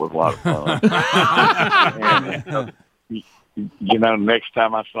 but that was a lot of fun. And, you know, next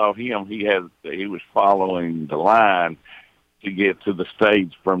time I saw him, he was following the line to get to the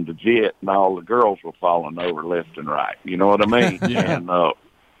stage from the jet, and all the girls were falling over left and right. You know what I mean? Yeah. And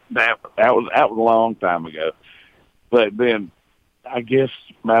that was a long time ago. But then I guess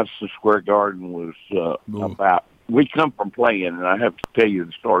Madison Square Garden was about. We come from playing, and I have to tell you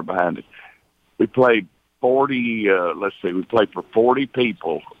the story behind it. We played 40. We played for 40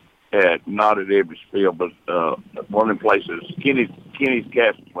 people not at Ebbets Field, but one of the places, Kenny's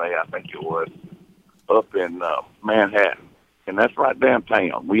Cassaway, I think it was, up in Manhattan. And that's right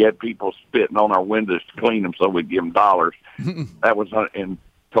downtown. We had people spitting on our windows to clean them so we'd give them dollars. That was, and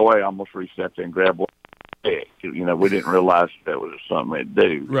Toy almost reached out there and grabbed one. You know, we didn't realize that was something they'd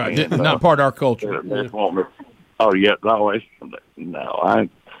do. Right, and, not part of our culture. Oh, yeah, always. No,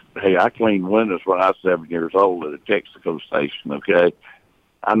 I cleaned windows when I was 7 years old at a Texaco station, okay?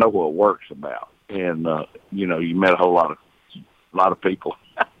 I know what work's about. And, you know, you met a whole lot of people.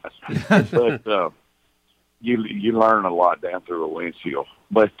 But you learn a lot down through a windshield.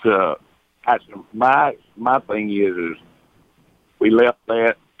 But my thing is we left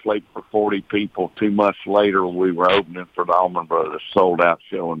that, played for 40 people. 2 months later, we were opening for the Allman Brothers sold-out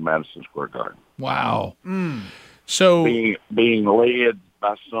show in Madison Square Garden. Wow. So being led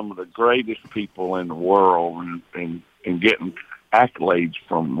by some of the greatest people in the world and getting accolades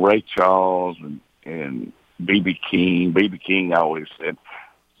from Ray Charles and B.B. King. B.B. King always said,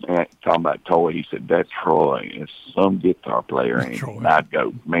 talking about Toy, he said, that Troy is some guitar player. And I'd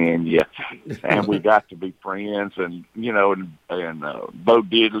go, man, yeah. And we got to be friends and, you know, and Bo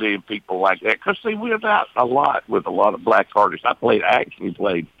Diddley and people like that. Because, see, we was out a lot with a lot of black artists. I actually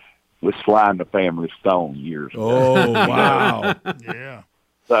played with Sly and the Family Stone years ago. Oh, wow. Yeah.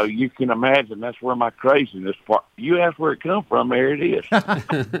 So you can imagine that's where my craziness part. You ask where it come from, there it is.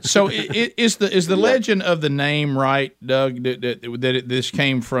 So is the legend of the name right, Doug? That this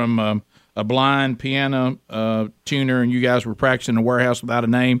came from a blind piano tuner, and you guys were practicing in a warehouse without a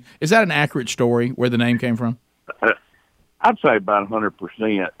name. Is that an accurate story where the name came from? I'd say about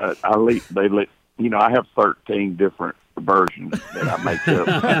 100%. You know, I have 13 different versions that I make up,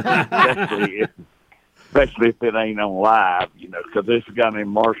 especially if it ain't on live, you know, because this guy named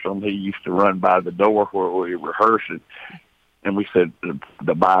Marshall, he used to run by the door where we were rehearsing, and we said,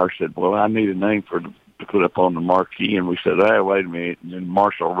 the buyer said, well, I need a name to put up on the marquee, and we said, hey, wait a minute, and then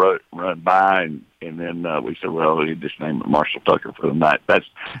Marshall run by, and then we said, well, we just named it Marshall Tucker for the night. That's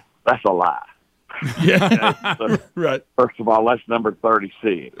a lie. Yeah. So, right. First of all, that's number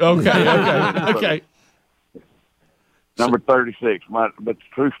 36. Okay. Number 36. But the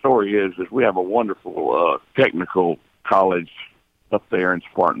true story is we have a wonderful technical college up there in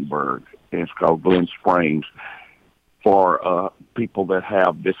Spartanburg, and it's called Glen Springs, for people that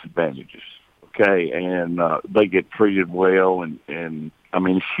have disadvantages. Okay, and they get treated well, and I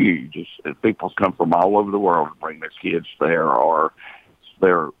mean, it's huge. People come from all over the world to bring their kids there, or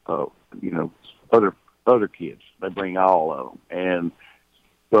their other kids. They bring all of them, and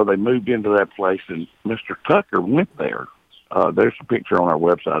so they moved into that place, and Mr. Tucker went there. There's a picture on our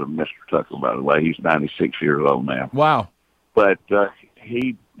website of Mr. Tucker, by the way. He's 96 years old now. Wow. But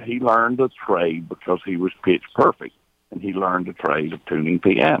he learned the trade because he was pitch perfect, and he learned the trade of tuning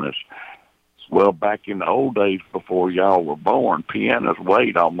pianos. Well, back in the old days before y'all were born, pianos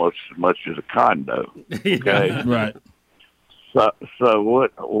weighed almost as much as a condo. Okay? Right. So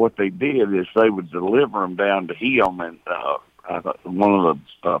what they did is they would deliver them down to him, and one of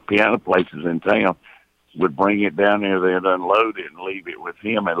the piano places in town would bring it down there. They'd unload it and leave it with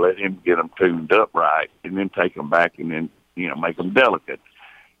him and let him get them tuned up right, and then take them back and then make them delicate.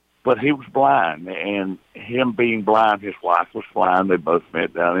 But he was blind, and him being blind, his wife was blind. They both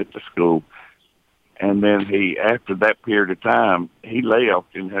met down at the school. And then after that period of time, he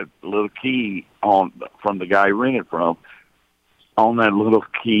left and had a little key from the guy he rented from. On that little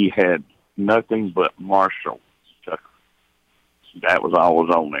key had nothing but Marshall Tucker. That was all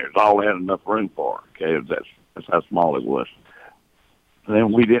was on there. It's all they had enough room for. Okay, that's how small it was. And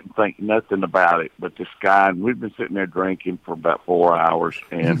then we didn't think nothing about it, but this guy, and we'd been sitting there drinking for about 4 hours,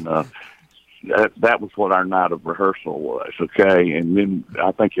 and that was what our night of rehearsal was, okay? And then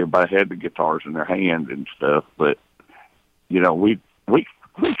I think everybody had the guitars in their hand and stuff, but, we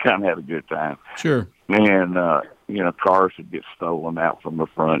kind of had a good time. Sure. And, cars would get stolen out from the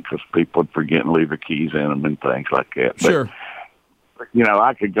front because people would forget and leave their keys in them and things like that. Sure. But,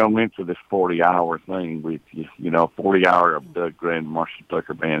 I could go into this 40-hour thing with you, 40-hour of Doug Grant and Marshall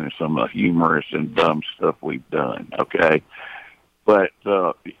Tucker Band and some of the humorous and dumb stuff we've done, okay? But,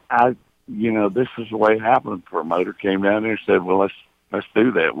 this is the way it happened. The promoter came down there and said, well, let's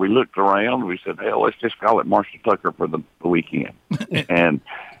do that. We looked around. We said, hell, let's just call it Marshall Tucker for the weekend. And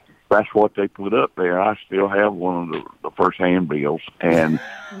that's what they put up there. I still have one of the first handbills, and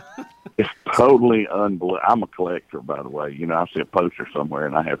it's totally unbelievable. I'm a collector, by the way. You know, I see a poster somewhere,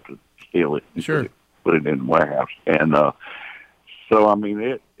 and I have to steal it. Sure. Put it in the warehouse. And so, I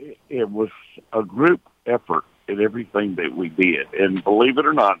mean, it was a group effort at everything that we did. And believe it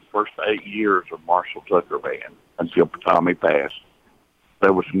or not, the first 8 years of Marshall Tucker Band, until Tommy passed,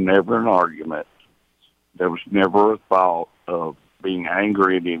 there was never an argument. There was never a thought of being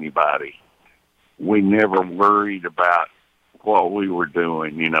angry at anybody. We never worried about what we were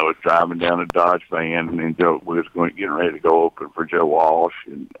doing. You know, driving down a Dodge van, and then we was getting ready to go open for Joe Walsh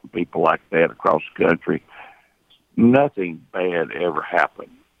and people like that across the country. Nothing bad ever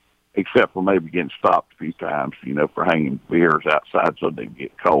happened, except for maybe getting stopped a few times, you know, for hanging beers outside so they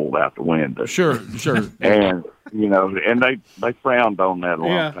get cold out the window. Sure. And, you know, and they frowned on that a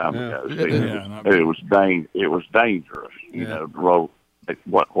long time ago. It was dangerous, you know, to roll.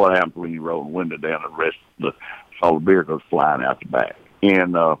 What happens when you roll the window down and all the beer goes flying out the back.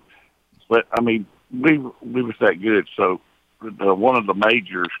 And, but, I mean, we was that good. So one of the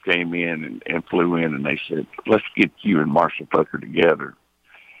majors came in and flew in, and they said, let's get you and Marshall Tucker together.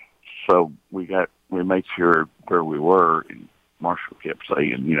 So we made sure where we were, and Marshall kept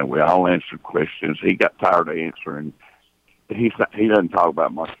saying, you know, we all answered questions. He got tired of answering. He doesn't talk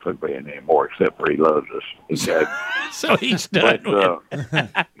about Marshall Tucker Band anymore, except for he loves us. Okay? So he's done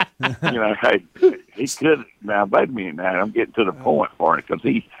you know, hey, he could. Now, wait a minute now. I'm getting to the point for it, because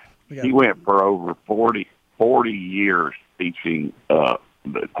he went for over 40 years teaching the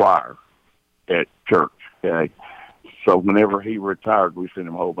choir at church, okay? So whenever he retired, we sent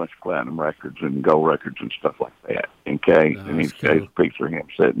him a whole bunch of platinum records and gold records and stuff like that. Okay, and he gave a picture of him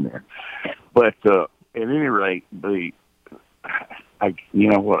sitting there. But at any rate, you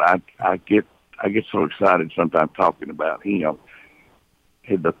know what? I get so excited sometimes talking about him.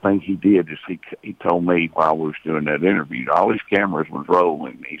 And the thing he did is he told me while we was doing that interview, all these cameras was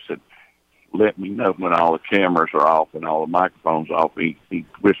rolling. He said, "Let me know when all the cameras are off and all the microphones off." He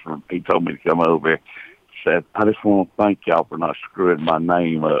whispered. He told me to come over. Said, "I just want to thank y'all for not screwing my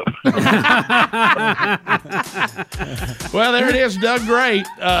name up." Well, there it is, Doug. Great.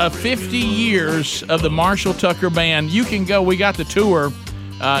 50 years of the Marshall Tucker Band. You can go. We got the tour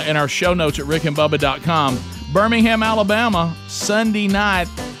in our show notes at rickandbubba.com. Birmingham, Alabama, Sunday night,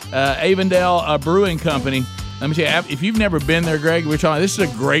 Avondale Brewing Company. Let me tell you, if you've never been there, Greg, we're talking. This is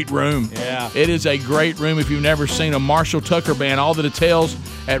a great room. Yeah. It is a great room if you've never seen a Marshall Tucker Band. All the details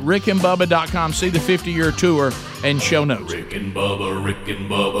at rickandbubba.com. See the 50-year tour and show notes. Rick and Bubba, Rick and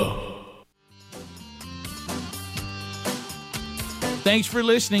Bubba. Thanks for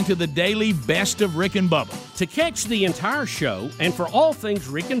listening to the daily Best of Rick and Bubba. To catch the entire show and for all things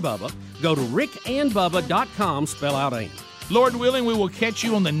Rick and Bubba, go to rickandbubba.com, spell out AIM. Lord willing, we will catch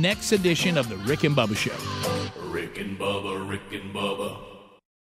you on the next edition of the Rick and Bubba Show. Rick and Bubba, Rick and Bubba.